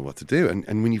seem to know what to do.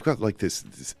 And when you've got like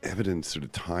this evident sort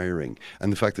of tiring, and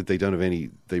the fact that they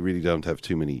really don't have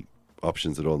too many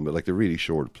options at all, but like they're really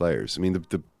short players. I mean,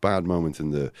 the bad moment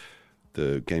in the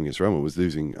game against Roma was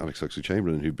losing Alex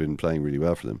Oxlade-Chamberlain, who'd been playing really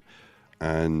well for them,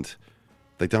 and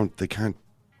they can't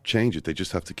change it. They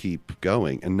just have to keep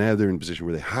going. And now they're in a position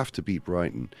where they have to beat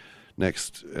Brighton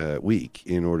next week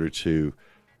in order to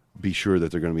be sure that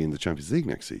they're going to be in the Champions League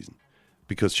next season.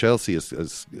 Because Chelsea,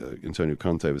 as Antonio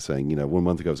Conte was saying, 1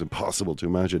 month ago, it was impossible to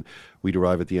imagine we'd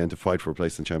arrive at the end to fight for a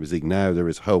place in the Champions League. Now there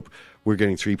is hope. We're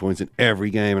getting 3 points in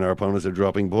every game and our opponents are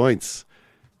dropping points.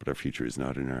 But our future is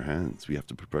not in our hands. We have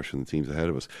to put pressure on the teams ahead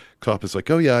of us. Klopp is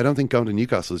like, oh yeah, I don't think going to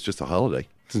Newcastle is just a holiday.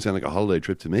 It doesn't sound like a holiday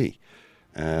trip to me.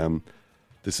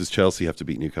 This is Chelsea have to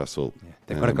beat Newcastle. Yeah,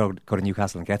 they've got to go to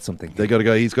Newcastle and get something. He's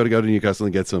got to go to Newcastle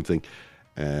and get something.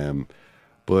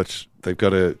 But they've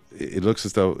got to. It looks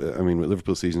as though, with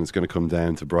Liverpool season, it's going to come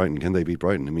down to Brighton. Can they beat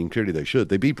Brighton? I mean, clearly they should.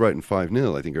 They beat Brighton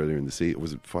 5-0, I think, earlier in the season.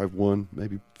 Was it 5-1?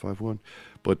 Maybe 5-1.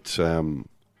 But I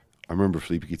remember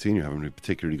Felipe Coutinho having a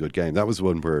particularly good game. That was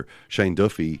one where Shane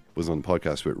Duffy was on the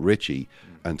podcast with Richie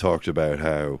and talked about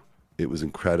how it was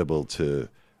incredible to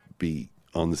be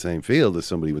on the same field as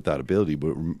somebody with that ability,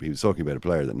 but he was talking about a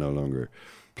player that no longer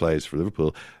plays for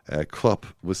Liverpool. Klopp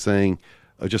was saying,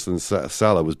 Justin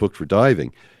Salah was booked for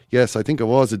diving. Yes, I think it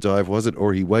was a dive, was it?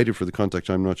 Or he waited for the contact,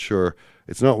 I'm not sure.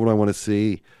 It's not what I want to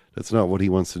see. That's not what he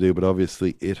wants to do, but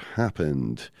obviously it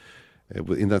happened.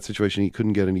 In that situation, he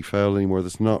couldn't get any foul anymore.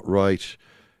 That's not right.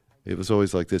 It was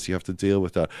always like this. You have to deal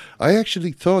with that. I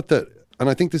actually thought that, and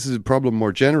I think this is a problem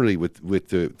more generally with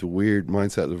the weird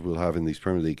mindset Liverpool have in these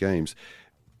Premier League games,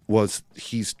 was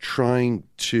he's trying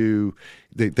to...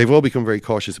 They've all become very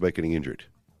cautious about getting injured.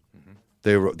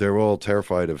 Mm-hmm. They're all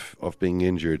terrified of being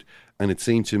injured, and it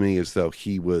seemed to me as though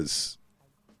he was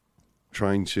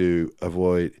trying to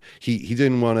avoid... He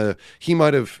didn't want to... He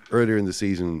might have earlier in the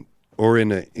season, or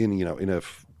in a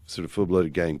sort of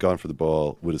full-blooded game, gone for the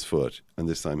ball with his foot, and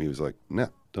this time he was like, no,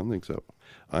 Don't think so.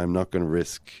 I'm just not going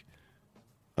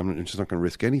to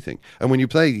risk anything. And when you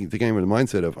play the game with the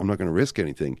mindset of I'm not going to risk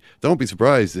anything, don't be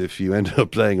surprised if you end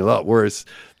up playing a lot worse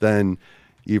than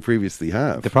you previously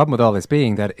have. The problem with all this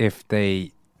being that if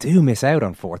they do miss out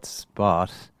on fourth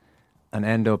spot and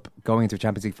end up going to a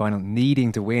Champions League final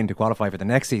needing to win to qualify for the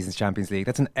next season's Champions League,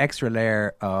 that's an extra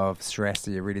layer of stress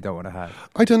that you really don't want to have.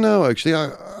 I don't know, actually.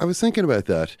 I was thinking about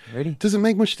that. Really? Does it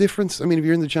make much difference? I mean, if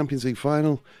you're in the Champions League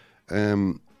final,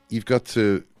 you've got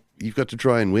to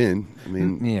try and win. I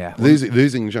mean, yeah.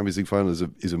 Losing the Champions League final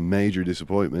is a major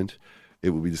disappointment.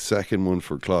 It will be the second one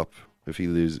for Klopp if he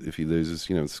loses.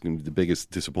 You know, it's going to be the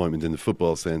biggest disappointment in the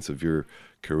football sense of your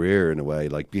career in a way,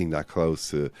 like being that close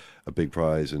to a big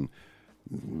prize. And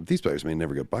these players may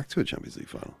never get back to a Champions League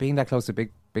final. Being that close to a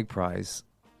big prize,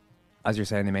 as you're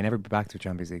saying, they may never be back to a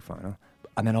Champions League final.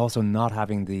 And then also not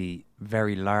having the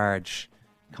very large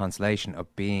consolation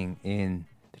of being in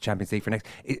the Champions League for next.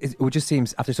 It would just seem,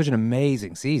 after such an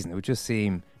amazing season, it would just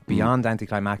seem beyond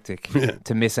anticlimactic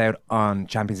to miss out on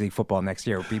Champions League football next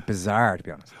year. It would be bizarre, to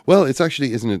be honest. Well, it's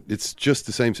actually, isn't it? It's just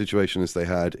the same situation as they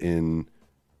had in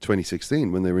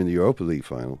 2016 when they were in the Europa League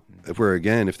final, where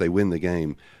again, if they win the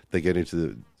game, they get into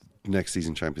the next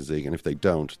season Champions League, and if they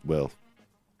don't, well,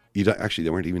 they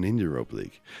weren't even in the Europa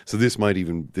League. So this might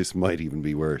even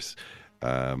be worse.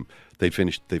 They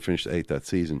finished 8th that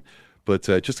season. But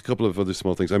just a couple of other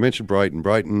small things. I mentioned Brighton.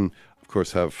 Brighton, of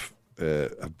course, have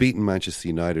beaten Manchester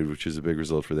United, which is a big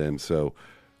result for them. So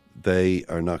they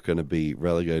are not going to be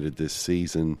relegated this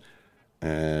season.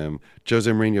 Jose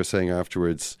Mourinho saying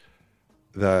afterwards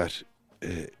that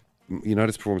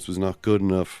United's performance was not good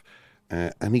enough,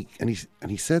 and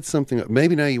he said something.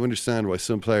 Maybe now you understand why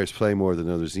some players play more than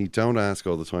others. And you don't ask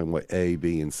all the time why A,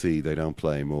 B, and C they don't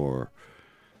play more.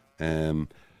 The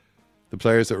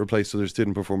players that replaced others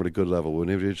didn't perform at a good level. When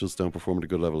individuals don't perform at a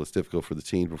good level, it's difficult for the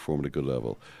team to perform at a good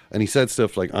level. And he said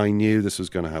stuff like, I knew this was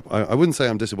going to happen. I wouldn't say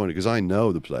I'm disappointed because I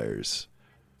know the players.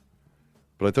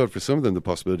 But I thought for some of them, the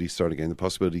possibility to start again, the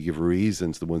possibility to give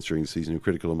reasons to the ones during the season who are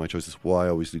critical of my choices. Why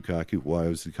always Lukaku? Why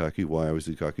always Lukaku? Why always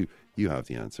Lukaku? You have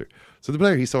the answer. So the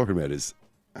player he's talking about is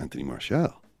Anthony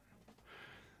Martial.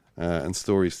 And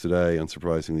stories today,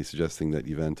 unsurprisingly, suggesting that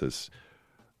Juventus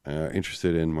are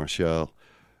interested in Martial.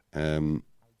 I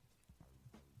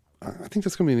think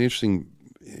that's going to be an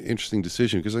interesting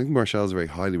decision because I think Martial is a very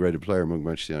highly rated player among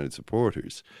Manchester United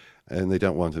supporters, and they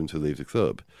don't want him to leave the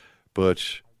club.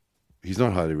 But he's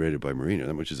not highly rated by Mourinho.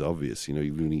 That much is obvious. You know,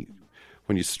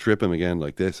 when you strip him again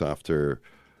like this after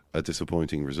a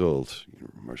disappointing result,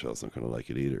 Martial's not going to like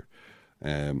it either.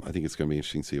 I think it's going to be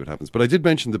interesting to see what happens. But I did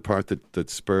mention the part that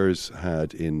Spurs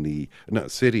had City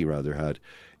had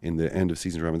in the end of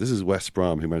season round. This is West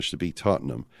Brom, who managed to beat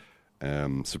Tottenham,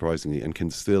 surprisingly, and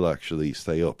can still actually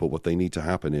stay up. But what they need to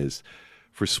happen is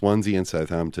for Swansea and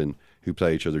Southampton, who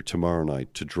play each other tomorrow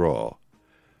night, to draw.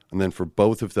 And then for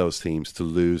both of those teams to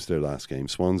lose their last game.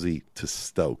 Swansea to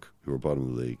Stoke, who are bottom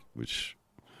of the league, which...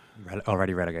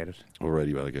 Already relegated.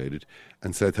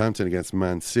 And Southampton against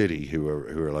Man City, who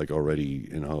are like already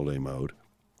in holiday mode.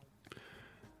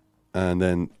 And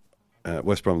then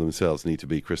West Brom themselves need to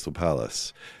beat Crystal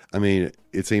Palace. I mean,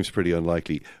 it seems pretty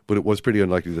unlikely, but it was pretty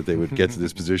unlikely that they would get to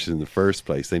this position in the first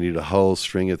place. They needed a whole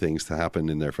string of things to happen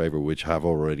in their favour, which have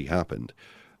already happened.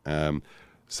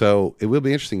 So it will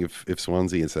be interesting if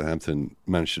Swansea and Southampton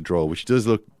manage to draw, which does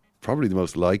look probably the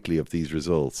most likely of these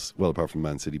results, well, apart from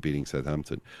Man City beating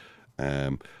Southampton.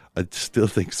 I still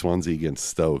think Swansea against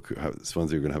Stoke,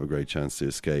 Swansea are going to have a great chance to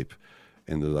escape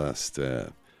in the last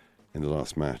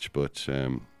match. But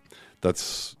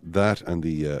that's that and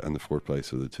the fourth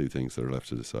place are the two things that are left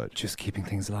to decide. Just keeping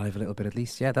things alive a little bit at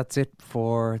least. Yeah, that's it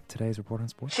for today's Report on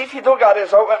Sport. See if you don't get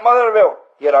this out with Motherwell,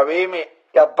 you're away, mate.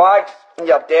 Your bags in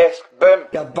your desk, boom.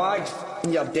 Your bags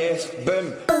in your desk,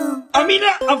 boom. I mean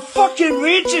it, I'm fucking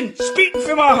raging, speaking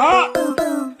from my heart.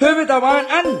 Who would I want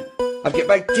in? I've got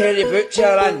big Terry Boots here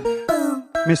in.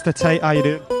 Mr. Tate, how you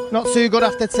doing? Not too good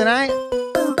after tonight.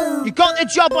 You got the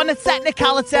job on the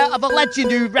technicality of a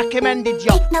legend who recommended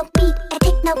you. No beat, I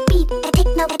take no beat, I take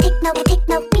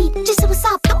no beat. Just so what's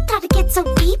up, don't try to get so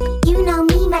deep. You know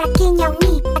me, but I can't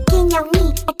me.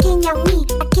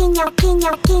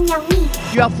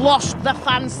 You have lost the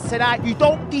fans tonight. You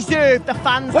don't deserve the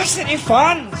fans. Listen to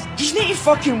fans. You need to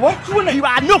fucking work on it. You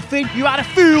are nothing. You are a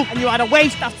fool, and you are a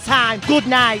waste of time. Good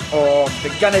night. Oh, the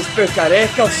Guinness Book of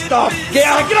Records stuff. Get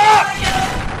a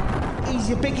grip. He's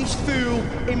the biggest fool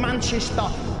in Manchester.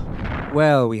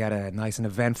 Well, we had a nice and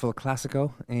eventful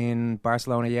Clásico in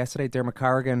Barcelona yesterday. Dermot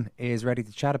Corrigan is ready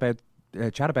to chat about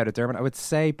it, Dermot. I would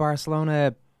say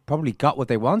Barcelona probably got what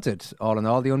they wanted. All in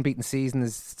all, the unbeaten season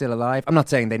is still alive. I'm not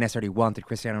saying they necessarily wanted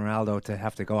Cristiano Ronaldo to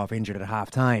have to go off injured at half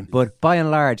time, but by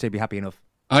and large, they'd be happy enough.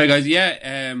 Hi guys,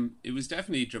 yeah, it was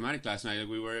definitely dramatic last night. Like,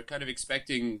 we were kind of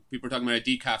expecting, people were talking about a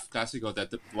decaf Clásico,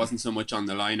 that there wasn't so much on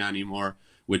the line anymore,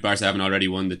 with Barca having already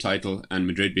won the title and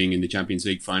Madrid being in the Champions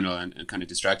League final and kind of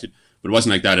distracted. But it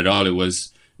wasn't like that at all. It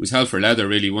was hell for leather,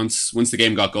 really. Once the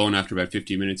game got going after about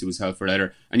 15 minutes, it was hell for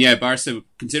leather. And yeah, Barca,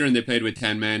 considering they played with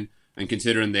 10 men and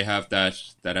considering they have that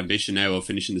ambition now of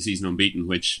finishing the season unbeaten,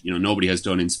 which nobody has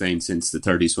done in Spain since the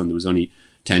 30s when there was only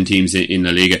 10 teams in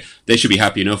La Liga, they should be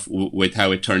happy enough with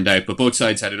how it turned out. But both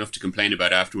sides had enough to complain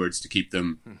about afterwards to keep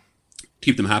them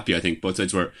happy. I think both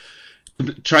sides were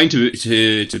trying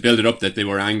to build it up that they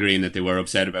were angry and that they were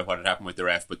upset about what had happened with the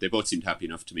ref, but they both seemed happy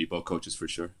enough to me, both coaches for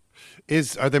sure.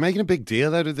 Are they making a big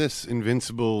deal out of this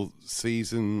invincible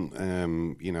season?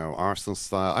 Arsenal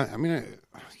style. I mean,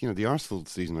 the Arsenal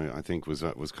season I think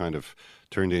was kind of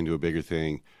turned into a bigger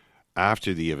thing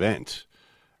after the event.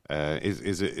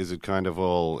 Is it kind of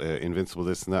all invincible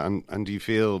this and that? And do you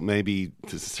feel maybe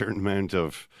there's a certain amount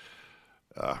of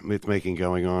myth making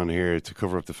going on here to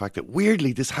cover up the fact that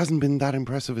weirdly this hasn't been that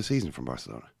impressive a season from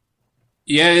Barcelona?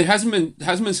 Yeah, it hasn't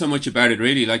been so much about it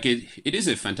really. Like it is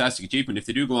a fantastic achievement. If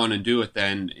they do go on and do it,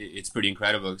 then it's pretty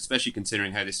incredible, especially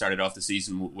considering how they started off the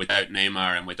season without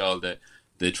Neymar and with all the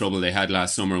trouble they had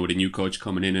last summer with a new coach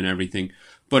coming in and everything.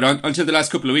 But until the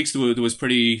last couple of weeks, there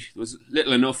was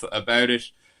little enough about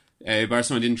it.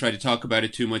 Barcelona didn't try to talk about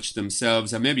it too much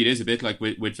themselves, and maybe it is a bit like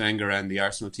with Wenger and the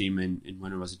Arsenal team in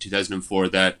when was it, 2004,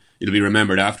 that it'll be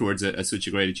remembered afterwards as such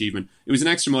a great achievement. It was an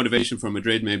extra motivation for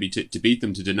Madrid maybe to beat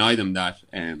them, to deny them that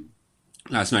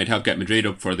last night, helped get Madrid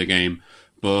up for the game.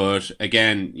 But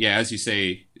again, yeah, as you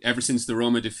say, ever since the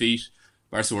Roma defeat,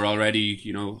 Barca were already,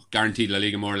 guaranteed La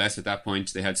Liga more or less at that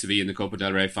point. They had Sevilla in the Copa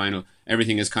del Rey final.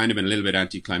 Everything has kind of been a little bit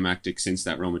anticlimactic since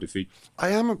that Roma defeat.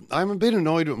 I'm a bit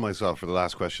annoyed with myself for the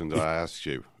last question that I asked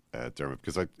you, Dermot,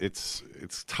 because it's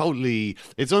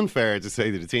unfair to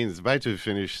say that a team that's about to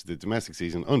finish the domestic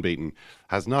season unbeaten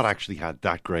has not actually had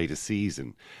that great a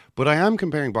season. But I am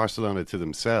comparing Barcelona to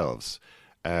themselves,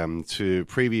 to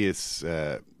previous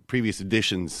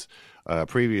editions,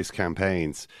 previous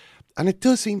campaigns. And it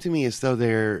does seem to me as though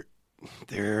they're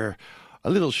a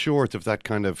little short of that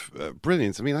kind of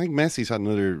brilliance. I mean, I think Messi's had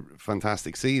another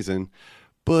fantastic season,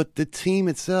 but the team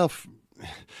itself,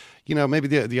 maybe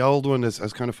the old one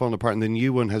has kind of fallen apart and the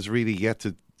new one has really yet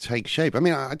to take shape. I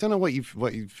mean, I don't know what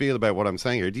you feel about what I'm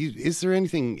saying here. Is there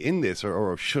anything in this,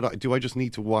 or do I just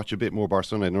need to watch a bit more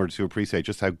Barcelona in order to appreciate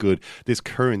just how good this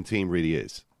current team really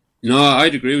is? No,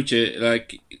 I'd agree with you.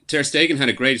 Like, Ter Stegen had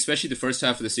a great, especially the first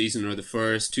half of the season or the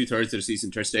first 2/3 of the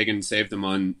season. Ter Stegen saved them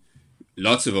on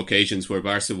lots of occasions where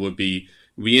Barca would be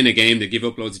in a game, they give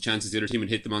up loads of chances, the other team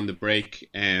would hit them on the break,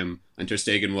 and Ter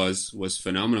Stegen was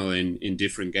phenomenal in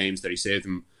different games that he saved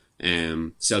them.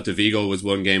 Celta Vigo was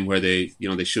one game where they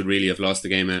should really have lost the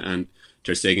game, and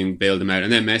Ter Stegen bailed them out.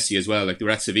 And then Messi as well. Like, they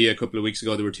were at Sevilla a couple of weeks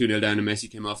ago, they were 2-0 down, and Messi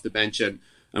came off the bench and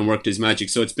worked his magic.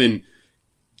 So it's been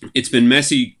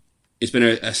Messi. It's been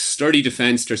a sturdy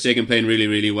defence, Ter Stegen playing really,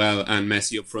 really well, and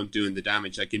Messi up front doing the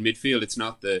damage. Like, in midfield,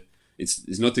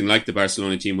 it's nothing like the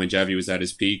Barcelona team when Xavi was at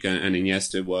his peak and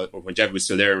Iniesta was, or when Xavi was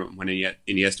still there when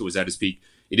Iniesta was at his peak.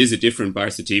 It is a different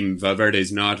Barca team. Valverde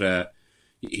is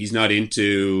he's not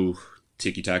into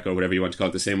tiki-taka or whatever you want to call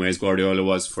it the same way as Guardiola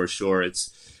was, for sure.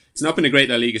 It's not been a great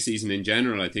La Liga season in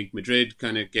general. I think Madrid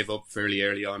kind of gave up fairly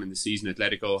early on in the season.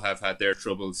 Atletico have had their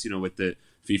troubles, with the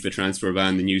FIFA transfer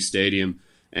ban, the new stadium.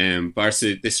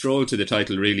 Barca, they strolled to the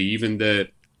title really. Even the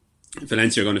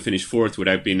Valencia are going to finish fourth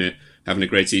without having a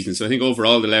great season. So I think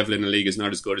overall the level in the league is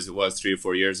not as good as it was 3 or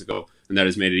 4 years ago, and that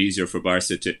has made it easier for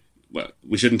Barca to. Well,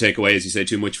 we shouldn't take away, as you say,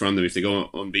 too much from them. If they go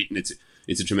unbeaten, it's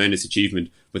a tremendous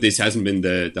achievement. But this hasn't been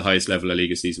the highest level La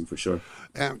Liga season for sure.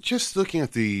 Just looking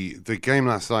at the game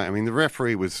last night, I mean, the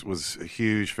referee was a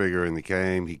huge figure in the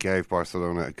game. He gave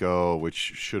Barcelona a goal, which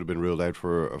should have been ruled out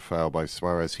for a foul by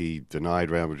Suarez. He denied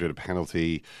Real Madrid a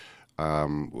penalty,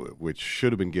 which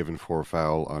should have been given for a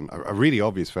foul on a really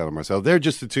obvious foul on Marcel. They're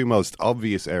just the two most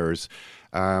obvious errors.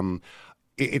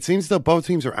 It seems that both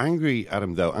teams are angry at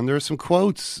him, though, and there are some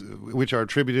quotes which are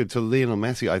attributed to Lionel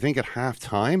Messi, I think at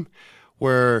half-time,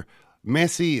 where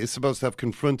Messi is supposed to have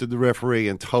confronted the referee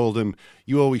and told him,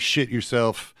 you always shit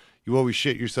yourself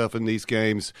in these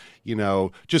games,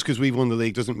 just because we've won the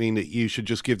league doesn't mean that you should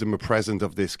just give them a present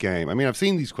of this game. I mean, I've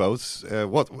seen these quotes.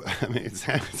 It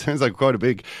sounds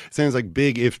like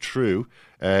big if true.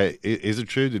 Is it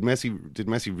true? Did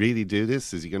Messi really do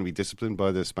this? Is he going to be disciplined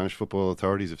by the Spanish football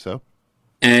authorities if so?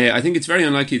 I think it's very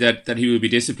unlikely that he will be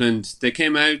disciplined. They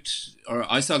came out, or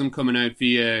I saw them coming out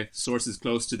via sources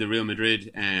close to the Real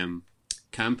Madrid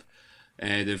camp.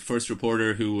 The first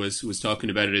reporter who was talking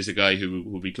about it is a guy who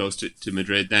will be close to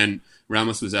Madrid. Then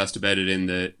Ramos was asked about it in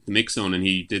the mix zone, and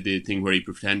he did the thing where he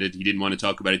pretended he didn't want to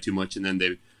talk about it too much, and then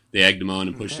they egged him on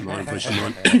and pushed him on and pushed him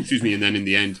on. Excuse me. And then in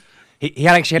the end, he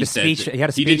actually had a speech. He had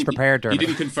a speech prepared. He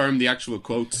didn't confirm the actual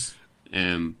quotes.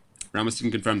 Ramos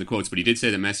didn't confirm the quotes, but he did say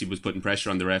that Messi was putting pressure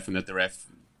on the ref and that the ref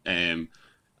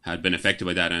had been affected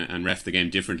by that and ref the game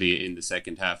differently in the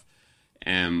second half.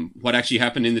 What actually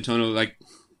happened in the tunnel,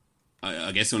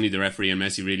 I guess only the referee and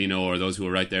Messi really know, or those who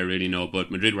were right there really know, but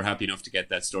Madrid were happy enough to get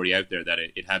that story out there that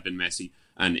it had been Messi,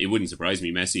 and it wouldn't surprise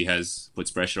me. Messi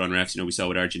puts pressure on refs. We saw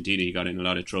with Argentina, he got in a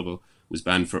lot of trouble, was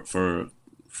banned for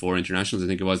 4 internationals, I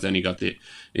think it was. Then he got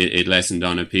it lessened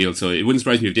on appeal, so it wouldn't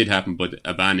surprise me if it did happen, but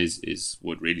a ban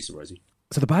would really surprise me.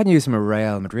 So the bad news from a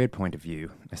Real Madrid point of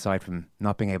view, aside from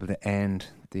not being able to end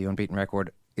the unbeaten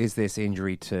record, is this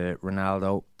injury to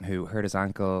Ronaldo, who hurt his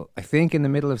ankle, I think, in the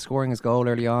middle of scoring his goal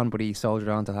early on, but he soldiered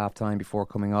on to half-time before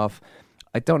coming off.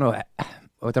 I don't know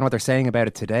what they're saying about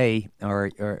it today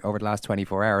or over the last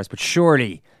 24 hours, but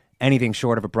surely anything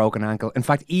short of a broken ankle, in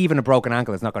fact, even a broken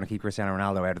ankle, is not going to keep Cristiano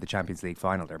Ronaldo out of the Champions League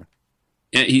final, Dermot.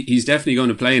 Yeah, he's definitely going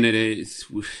to play in it.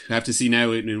 We have to see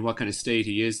now in what kind of state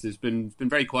he is. There's been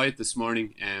very quiet this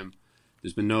morning.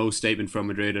 There's been no statement from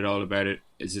Madrid at all about it.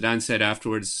 Zidane said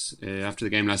afterwards, after the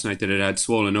game last night, that it had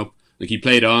swollen up. He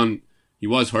played on. He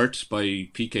was hurt by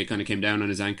Piqué, kind of came down on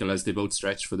his ankle as they both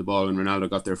stretched for the ball, and Ronaldo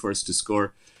got there first to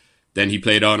score. Then he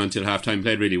played on until half-time,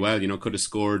 played really well. Could have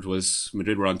scored.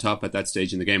 Madrid were on top at that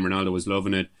stage in the game. Ronaldo was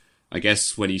loving it. I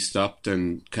guess when he stopped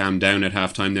and calmed down at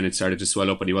half-time, then it started to swell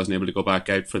up and he wasn't able to go back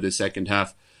out for the second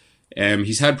half.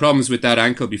 He's had problems with that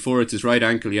ankle before. It's his right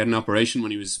ankle. He had an operation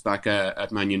when he was back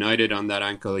at Man United on that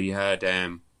ankle. He had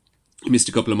he missed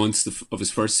a couple of months of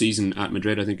his first season at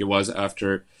Madrid, I think it was,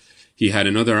 after he had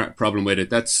another problem with it.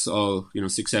 That's all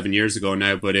 6-7 years ago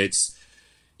now, but it's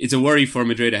a worry for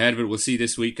Madrid ahead of it. We'll see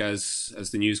this week as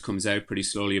the news comes out pretty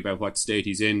slowly about what state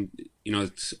he's in.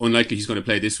 It's unlikely he's going to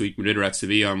play this week. Madrid are at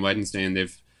Sevilla on Wednesday, and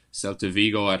they've Celta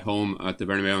Vigo at home at the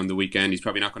Bernabeu on the weekend. He's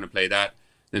probably not going to play that.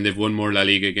 Then they've one more La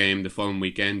Liga game the following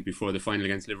weekend before the final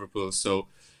against Liverpool. So,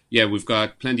 yeah, we've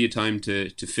got plenty of time to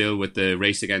fill with the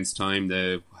race against time,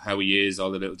 how he is,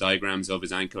 all the little diagrams of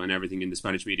his ankle and everything in the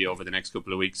Spanish media over the next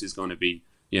couple of weeks is going to be,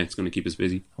 it's going to keep us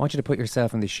busy. I want you to put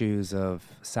yourself in the shoes of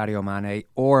Sadio Mane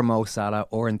or Mo Salah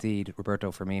or indeed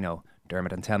Roberto Firmino,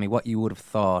 Dermot, and tell me what you would have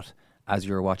thought as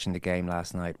you were watching the game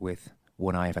last night with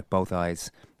one eye, in fact both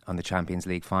eyes, on the Champions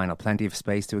League final. Plenty of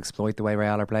space to exploit the way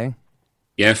Real are playing?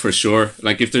 Yeah, for sure.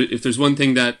 If there's one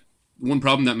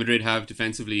problem that Madrid have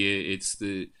defensively, it's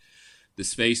the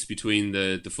space between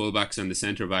the fullbacks and the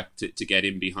centre back to get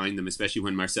in behind them, especially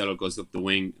when Marcelo goes up the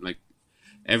wing.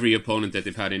 Every opponent that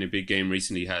they've had in a big game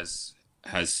recently has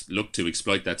looked to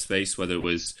exploit that space, whether it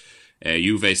was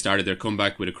Juve started their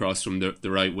comeback with a cross from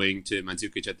the right wing to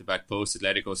Mandzukic at the back post.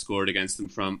 Atletico scored against them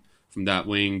from that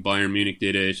wing. Bayern Munich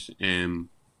did it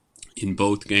in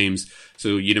both games.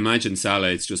 So you'd imagine Salah,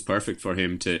 it's just perfect for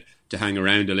him to hang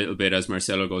around a little bit as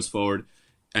Marcelo goes forward.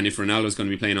 And if Ronaldo's going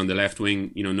to be playing on the left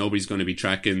wing, nobody's going to be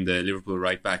tracking the Liverpool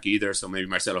right back either. So maybe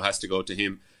Marcelo has to go to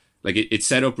him. It's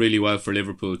set up really well for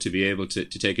Liverpool to be able to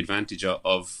take advantage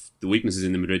of the weaknesses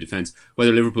in the Madrid defence.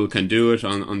 Whether Liverpool can do it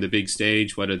on the big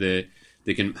stage, whether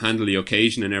they can handle the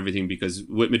occasion and everything, because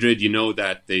with Madrid,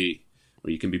 that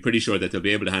you can be pretty sure that they'll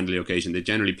be able to handle the occasion. They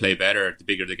generally play better the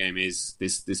bigger the game is,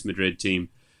 this Madrid team.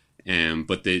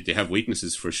 But they have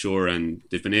weaknesses for sure, and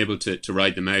they've been able to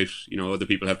ride them out. Other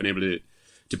people have been able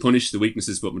to punish the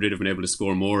weaknesses, but Madrid have been able to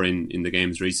score more in the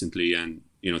games recently, and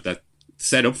that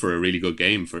set up for a really good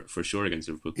game for sure against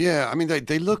Liverpool. Yeah, I mean,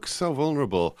 they look so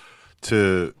vulnerable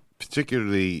to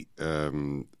particularly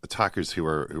attackers who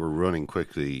are running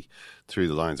quickly through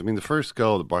the lines. I mean, the first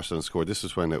goal that Barcelona scored, this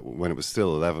was when it was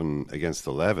still 11 against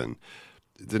 11.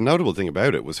 The notable thing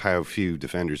about it was how few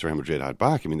defenders Real Madrid had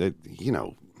back. I mean,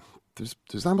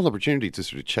 there's ample opportunity to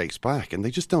sort of chase back, and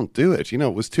they just don't do it.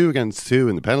 It was 2 against 2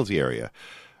 in the penalty area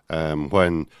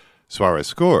when Suarez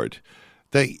scored.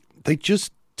 They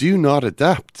just do not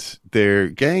adapt their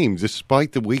game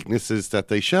despite the weaknesses that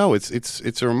they show.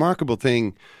 It's a remarkable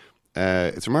thing.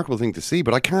 It's a remarkable thing to see,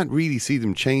 but I can't really see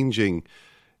them changing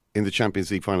in the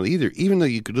Champions League final either. Even though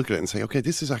you could look at it and say, okay,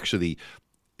 this is actually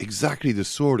exactly the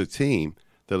sort of team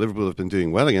that Liverpool have been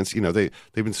doing well against. They've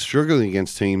been struggling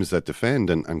against teams that defend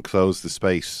and close the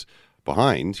space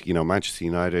behind. Manchester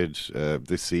United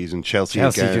this season, Chelsea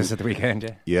again. Just at the weekend,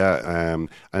 yeah. Yeah,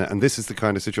 and this is the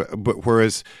kind of situation. But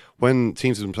whereas when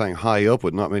teams have been playing high up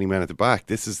with not many men at the back,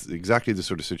 this is exactly the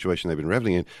sort of situation they've been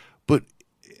reveling in. But,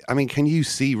 can you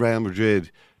see Real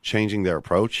Madrid changing their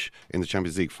approach in the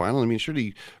Champions League final?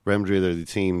 Surely Real Madrid are the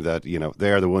team that,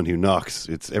 they are the one who knocks.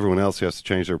 It's everyone else who has to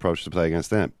change their approach to play against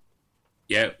them.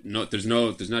 Yeah, no, there's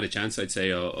not a chance, I'd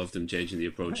say, of them changing the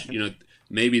approach.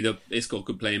 Maybe Isco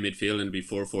could play in midfield and it'd be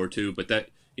 4-4-2, but that,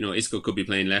 Isco could be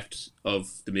playing left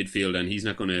of the midfield and he's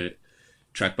not going to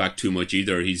track back too much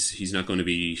either. He's not going to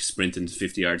be sprinting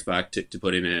 50 yards back to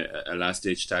put in a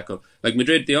last-ditch tackle. Like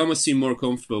Madrid, they almost seem more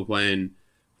comfortable when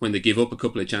they give up a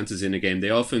couple of chances in a game. They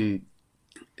often,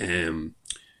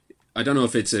 I don't know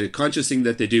if it's a conscious thing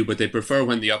that they do, but they prefer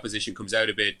when the opposition comes out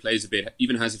a bit, plays a bit,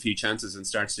 even has a few chances and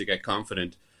starts to get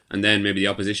confident. And then maybe the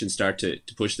opposition start to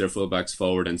push their fullbacks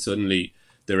forward and suddenly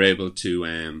they're able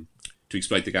to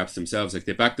exploit the gaps themselves. Like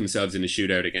they back themselves in a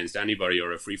shootout against anybody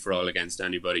or a free-for-all against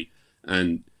anybody.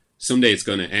 And someday it's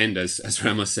going to end, as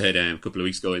Ramos said a couple of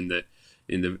weeks ago in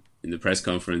the press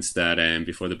conference that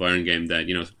before the Bayern game,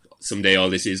 that someday all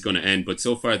this is going to end. But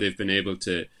so far they've been able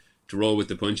to roll with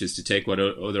the punches, to take what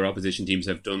other opposition teams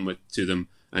have done to them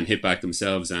and hit back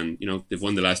themselves. And they've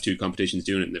won the last two competitions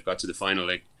doing it, and they've got to the final.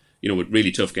 Like with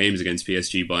really tough games against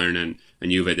PSG, Bayern,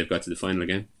 and Juve, they've got to the final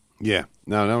again. Yeah,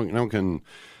 no one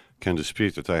can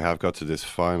dispute that they have got to this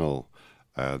final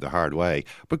the hard way.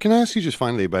 But can I ask you just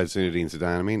finally about Zinedine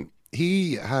Zidane?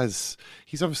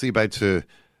 He's obviously about to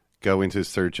go into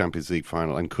his third Champions League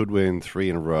final and could win 3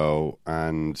 in a row.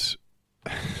 And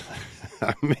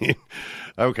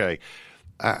okay,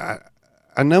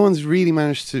 and no one's really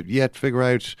managed to yet figure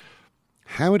out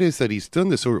how it is that he's done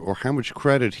this or how much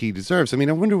credit he deserves. I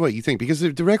wonder what you think, because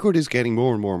the record is getting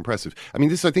more and more impressive.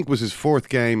 This, I think, was his 4th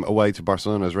game away to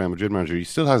Barcelona as Real Madrid manager. He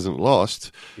still hasn't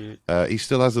lost. He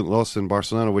still hasn't lost in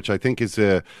Barcelona, which I think is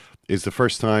the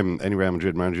first time any Real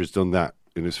Madrid manager has done that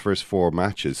in his first 4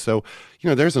 matches. So,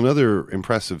 there's another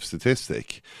impressive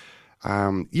statistic.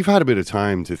 You've had a bit of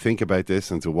time to think about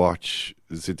this and to watch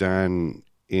Zidane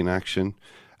in action.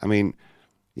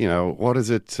 What is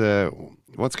it?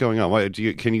 What's going on?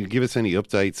 Can you give us any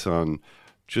updates on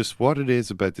just what it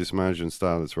is about this management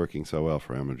style that's working so well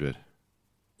for Real Madrid?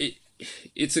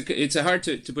 It's a hard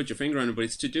to put your finger on it, but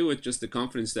it's to do with just the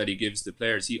confidence that he gives the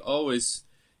players.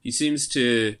 He seems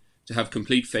to have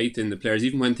complete faith in the players,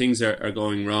 even when things are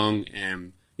going wrong.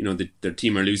 Their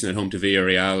team are losing at home to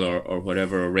Villarreal or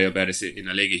whatever, or Real Betis in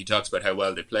La Liga. He talks about how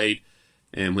well they played.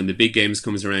 And when the big games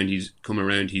come around,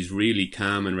 he's really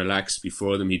calm and relaxed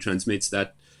before them. He transmits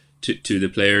that to the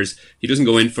players. He doesn't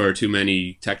go in for too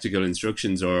many tactical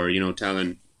instructions or,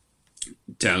 telling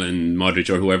Modric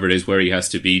or whoever it is where he has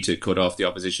to be to cut off the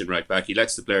opposition right back. He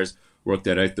lets the players work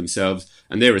that out themselves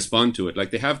and they respond to it. Like,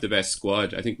 they have the best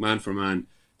squad. I think man for man,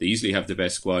 they easily have the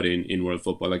best squad in world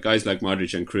football. Like, guys like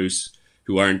Modric and Kroos,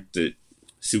 who aren't the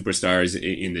superstars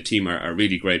in the team, are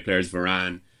really great players.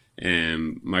 Varane,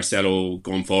 Marcelo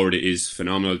going forward is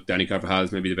phenomenal. Dani Carvajal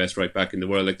is maybe the best right back in the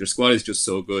world. Like, their squad is just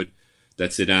so good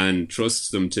that Zidane trusts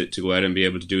them to go out and be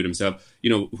able to do it himself.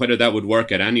 Whether that would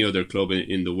work at any other club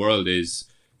in the world is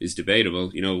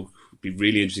debatable. It'd be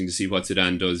really interesting to see what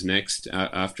Zidane does next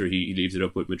after he leaves it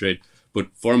up with Madrid. But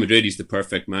for Madrid, he's the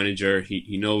perfect manager.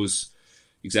 He knows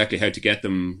exactly how to get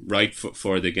them right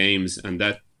for the games, and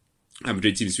that at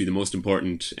Madrid seems to be the most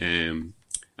important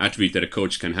attribute that a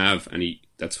coach can have, and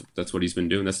that's what he's been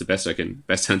doing. That's the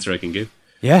best answer I can give.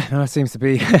 Yeah, no, it seems to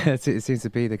be it seems to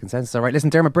be the consensus. All right, listen,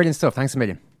 Dermot, brilliant stuff. Thanks a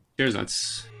million. Cheers,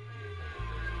 lads.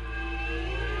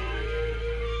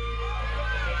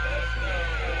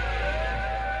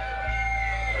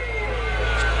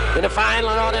 In the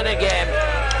final and on in again.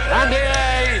 And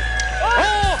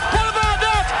oh, what about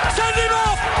that? Send him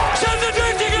off! Send the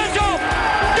drifting edge off!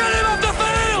 Get him off the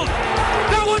field!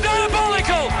 That was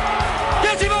diabolical!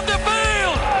 Get him off the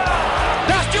field!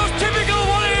 That's just typical of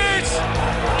what it is!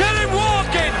 Get him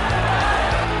walking!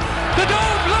 They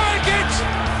don't like it!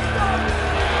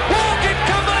 Walking,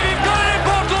 Campbell, if you've got it in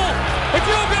bottle! If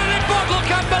you've got it in bottle,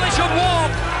 Campbell, he should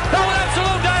walk! That was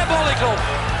absolute diabolical!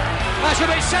 That should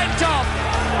be sent off!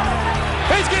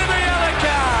 He's going to be a yellow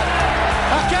card.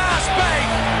 I can't speak.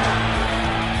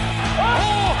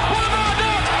 Oh, what about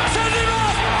that? Send him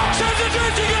off. Send the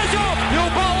drinking edge off. You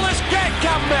bottleless get,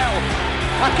 Campbell.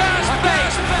 I can't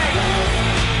speak.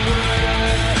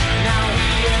 Now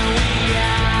here we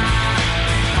are.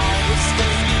 All this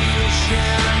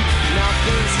confusion.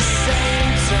 Nothing's the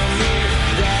same to me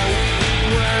that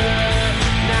we were.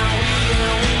 Now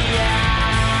here we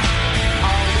are.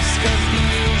 All this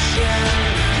confusion.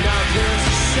 Nothing's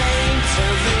the same to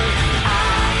me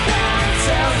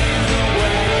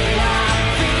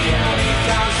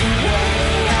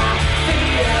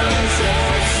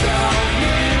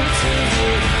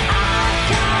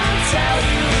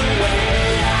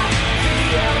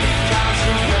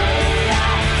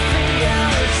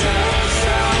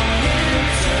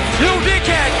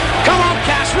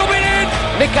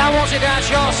can, wants it down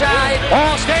short side.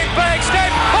 Oh, Steve Big,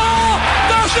 Steve. Oh,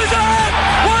 that's his head.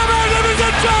 What a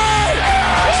magnificent try.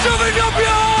 Shove it up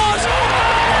yours.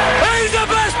 He's the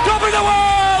best top in the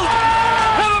world.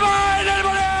 Never mind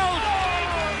anybody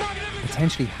else.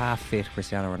 Potentially half-fit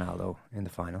Cristiano Ronaldo in the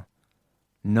final.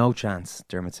 No chance,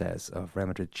 Dermot says, of Real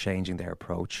Madrid changing their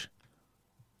approach.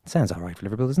 Sounds all right for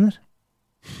Liverpool, doesn't it?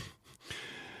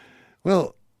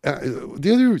 Well,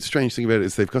 the other strange thing about it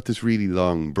is they've got this really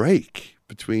long break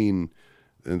between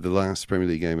the last Premier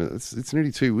League game. It's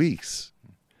nearly 2 weeks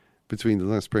between the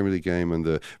last Premier League game and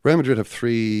the... Real Madrid have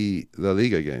 3 La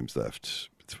Liga games left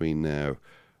between now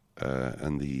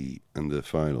and the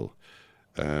final.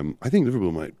 I think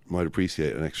Liverpool might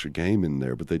appreciate an extra game in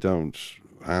there, but they don't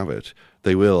have it.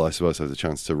 They will, I suppose, have the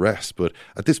chance to rest. But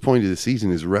at this point of the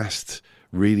season, is rest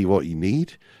really what you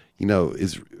need? You know,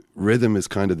 is rhythm is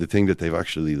kind of the thing that they've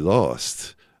actually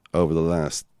lost over the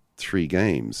last 3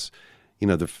 games. You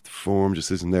know, the form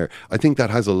just isn't there. I think that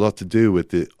has a lot to do with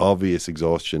the obvious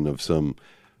exhaustion of some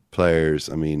players.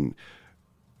 I mean,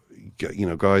 you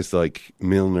know, guys like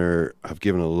Milner have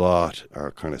given a lot,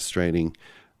 are kind of straining.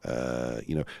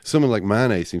 You know, someone like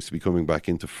Mane seems to be coming back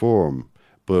into form,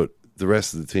 but the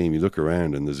rest of the team, you look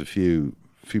around and there's a few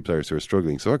players who are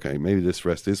struggling. So, okay, maybe this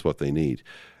rest is what they need.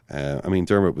 I mean,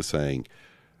 Dermot was saying,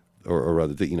 or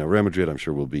rather, you know, Real Madrid, I'm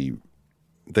sure,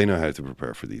 they know how to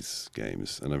prepare for these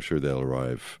games, and I'm sure they'll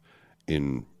arrive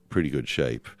in pretty good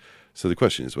shape. So the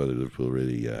question is whether Liverpool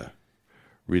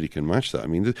really can match that. I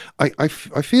mean, I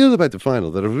feel about the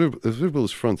final that if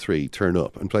Liverpool's front 3 turn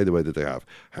up and play the way that they have,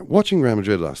 watching Real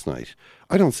Madrid last night,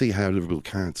 I don't see how Liverpool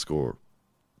can't score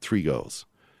 3 goals,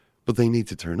 but they need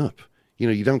to turn up. You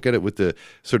know, you don't get it with the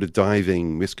sort of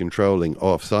diving, miscontrolling,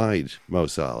 offside Mo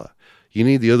Salah. You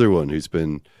need the other one who's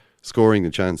been scoring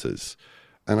the chances.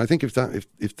 And I think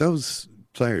if those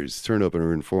players turn up and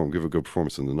are in form, give a good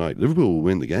performance on the night, Liverpool will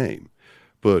win the game.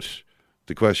 But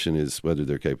the question is whether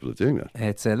they're capable of doing that.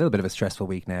 It's a little bit of a stressful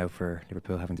week now for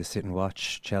Liverpool, having to sit and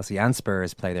watch Chelsea and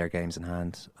Spurs play their games in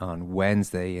hand on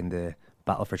Wednesday in the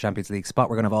battle for Champions League spot.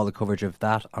 We're going to have all the coverage of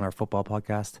that on our football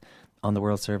podcast on the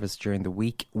World Service during the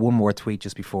week. One more tweet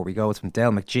just before we go. It's from Dale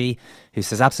McGee, who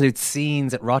says, absolute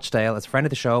scenes at Rochdale as friend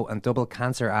of the show and double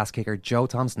cancer ass kicker Joe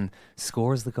Thompson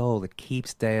scores the goal that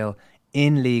keeps Dale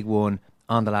in League One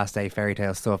on the last day. Fairy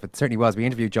tale stuff. It certainly was. We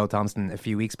interviewed Joe Thompson a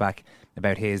few weeks back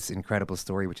about his incredible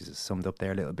story, which is summed up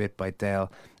there a little bit by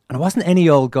Dale. And it wasn't any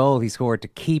old goal he scored to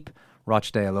keep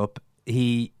Rochdale up.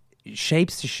 He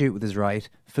shapes to shoot with his right,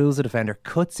 fools the defender,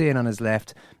 cuts in on his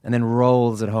left, and then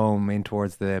rolls it home in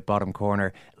towards the bottom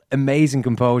corner. Amazing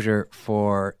composure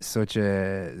for such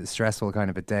a stressful kind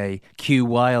of a day. Cue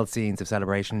wild scenes of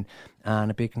celebration,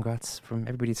 and a big congrats from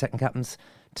everybody, second captains,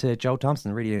 to Joe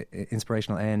Thompson. Really an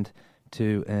inspirational end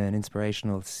to an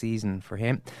inspirational season for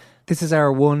him. This is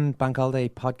our one Bank Holiday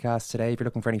podcast today. If you're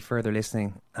looking for any further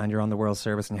listening and you're on the World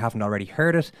Service and you haven't already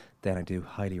heard it, then I do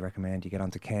highly recommend you get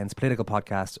onto Ken's political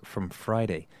podcast from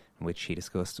Friday, in which he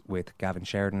discussed with Gavin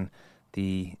Sheridan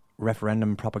the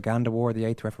referendum propaganda war, the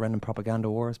 8th referendum propaganda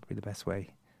war is probably the best way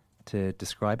to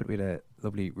describe it. We had a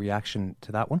lovely reaction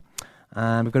to that one.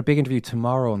 And we've got a big interview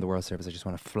tomorrow on the World Service. I just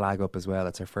want to flag up as well.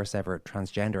 It's our first ever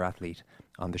transgender athlete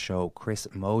on the show. Chris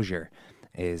Mosier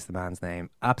is the man's name.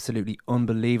 Absolutely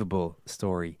unbelievable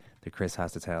story that Chris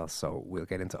has to tell. So we'll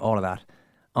get into all of that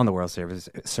on the World Service.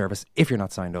 If you're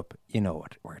not signed up, you know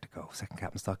where to go.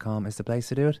 Secondcaptains.com is the place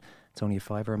to do it. It's only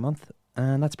 $5 a month.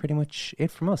 And that's pretty much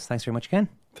it from us. Thanks very much, Ken.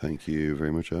 Thank you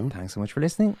very much, Owen. Thanks so much for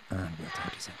listening. And we'll talk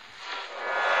to you soon.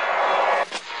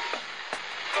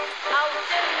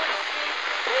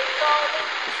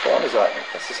 What is that?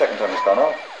 That's the second time it's gone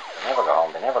off. They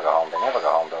never go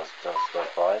home, those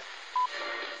boys.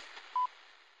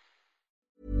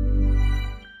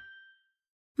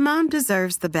 Mom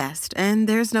deserves the best, and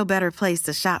there's no better place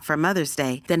to shop for Mother's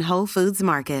Day than Whole Foods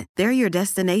Market. They're your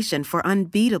destination for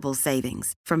unbeatable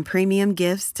savings, from premium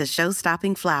gifts to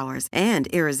show-stopping flowers and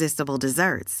irresistible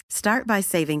desserts. Start by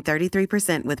saving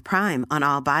 33% with Prime on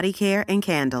all body care and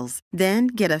candles. Then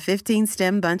get a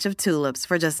 15-stem bunch of tulips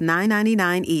for just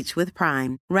 $9.99 each with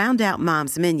Prime. Round out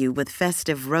Mom's menu with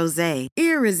festive rosé,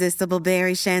 irresistible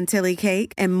berry chantilly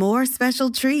cake, and more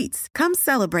special treats. Come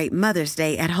celebrate Mother's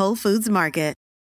Day at Whole Foods Market.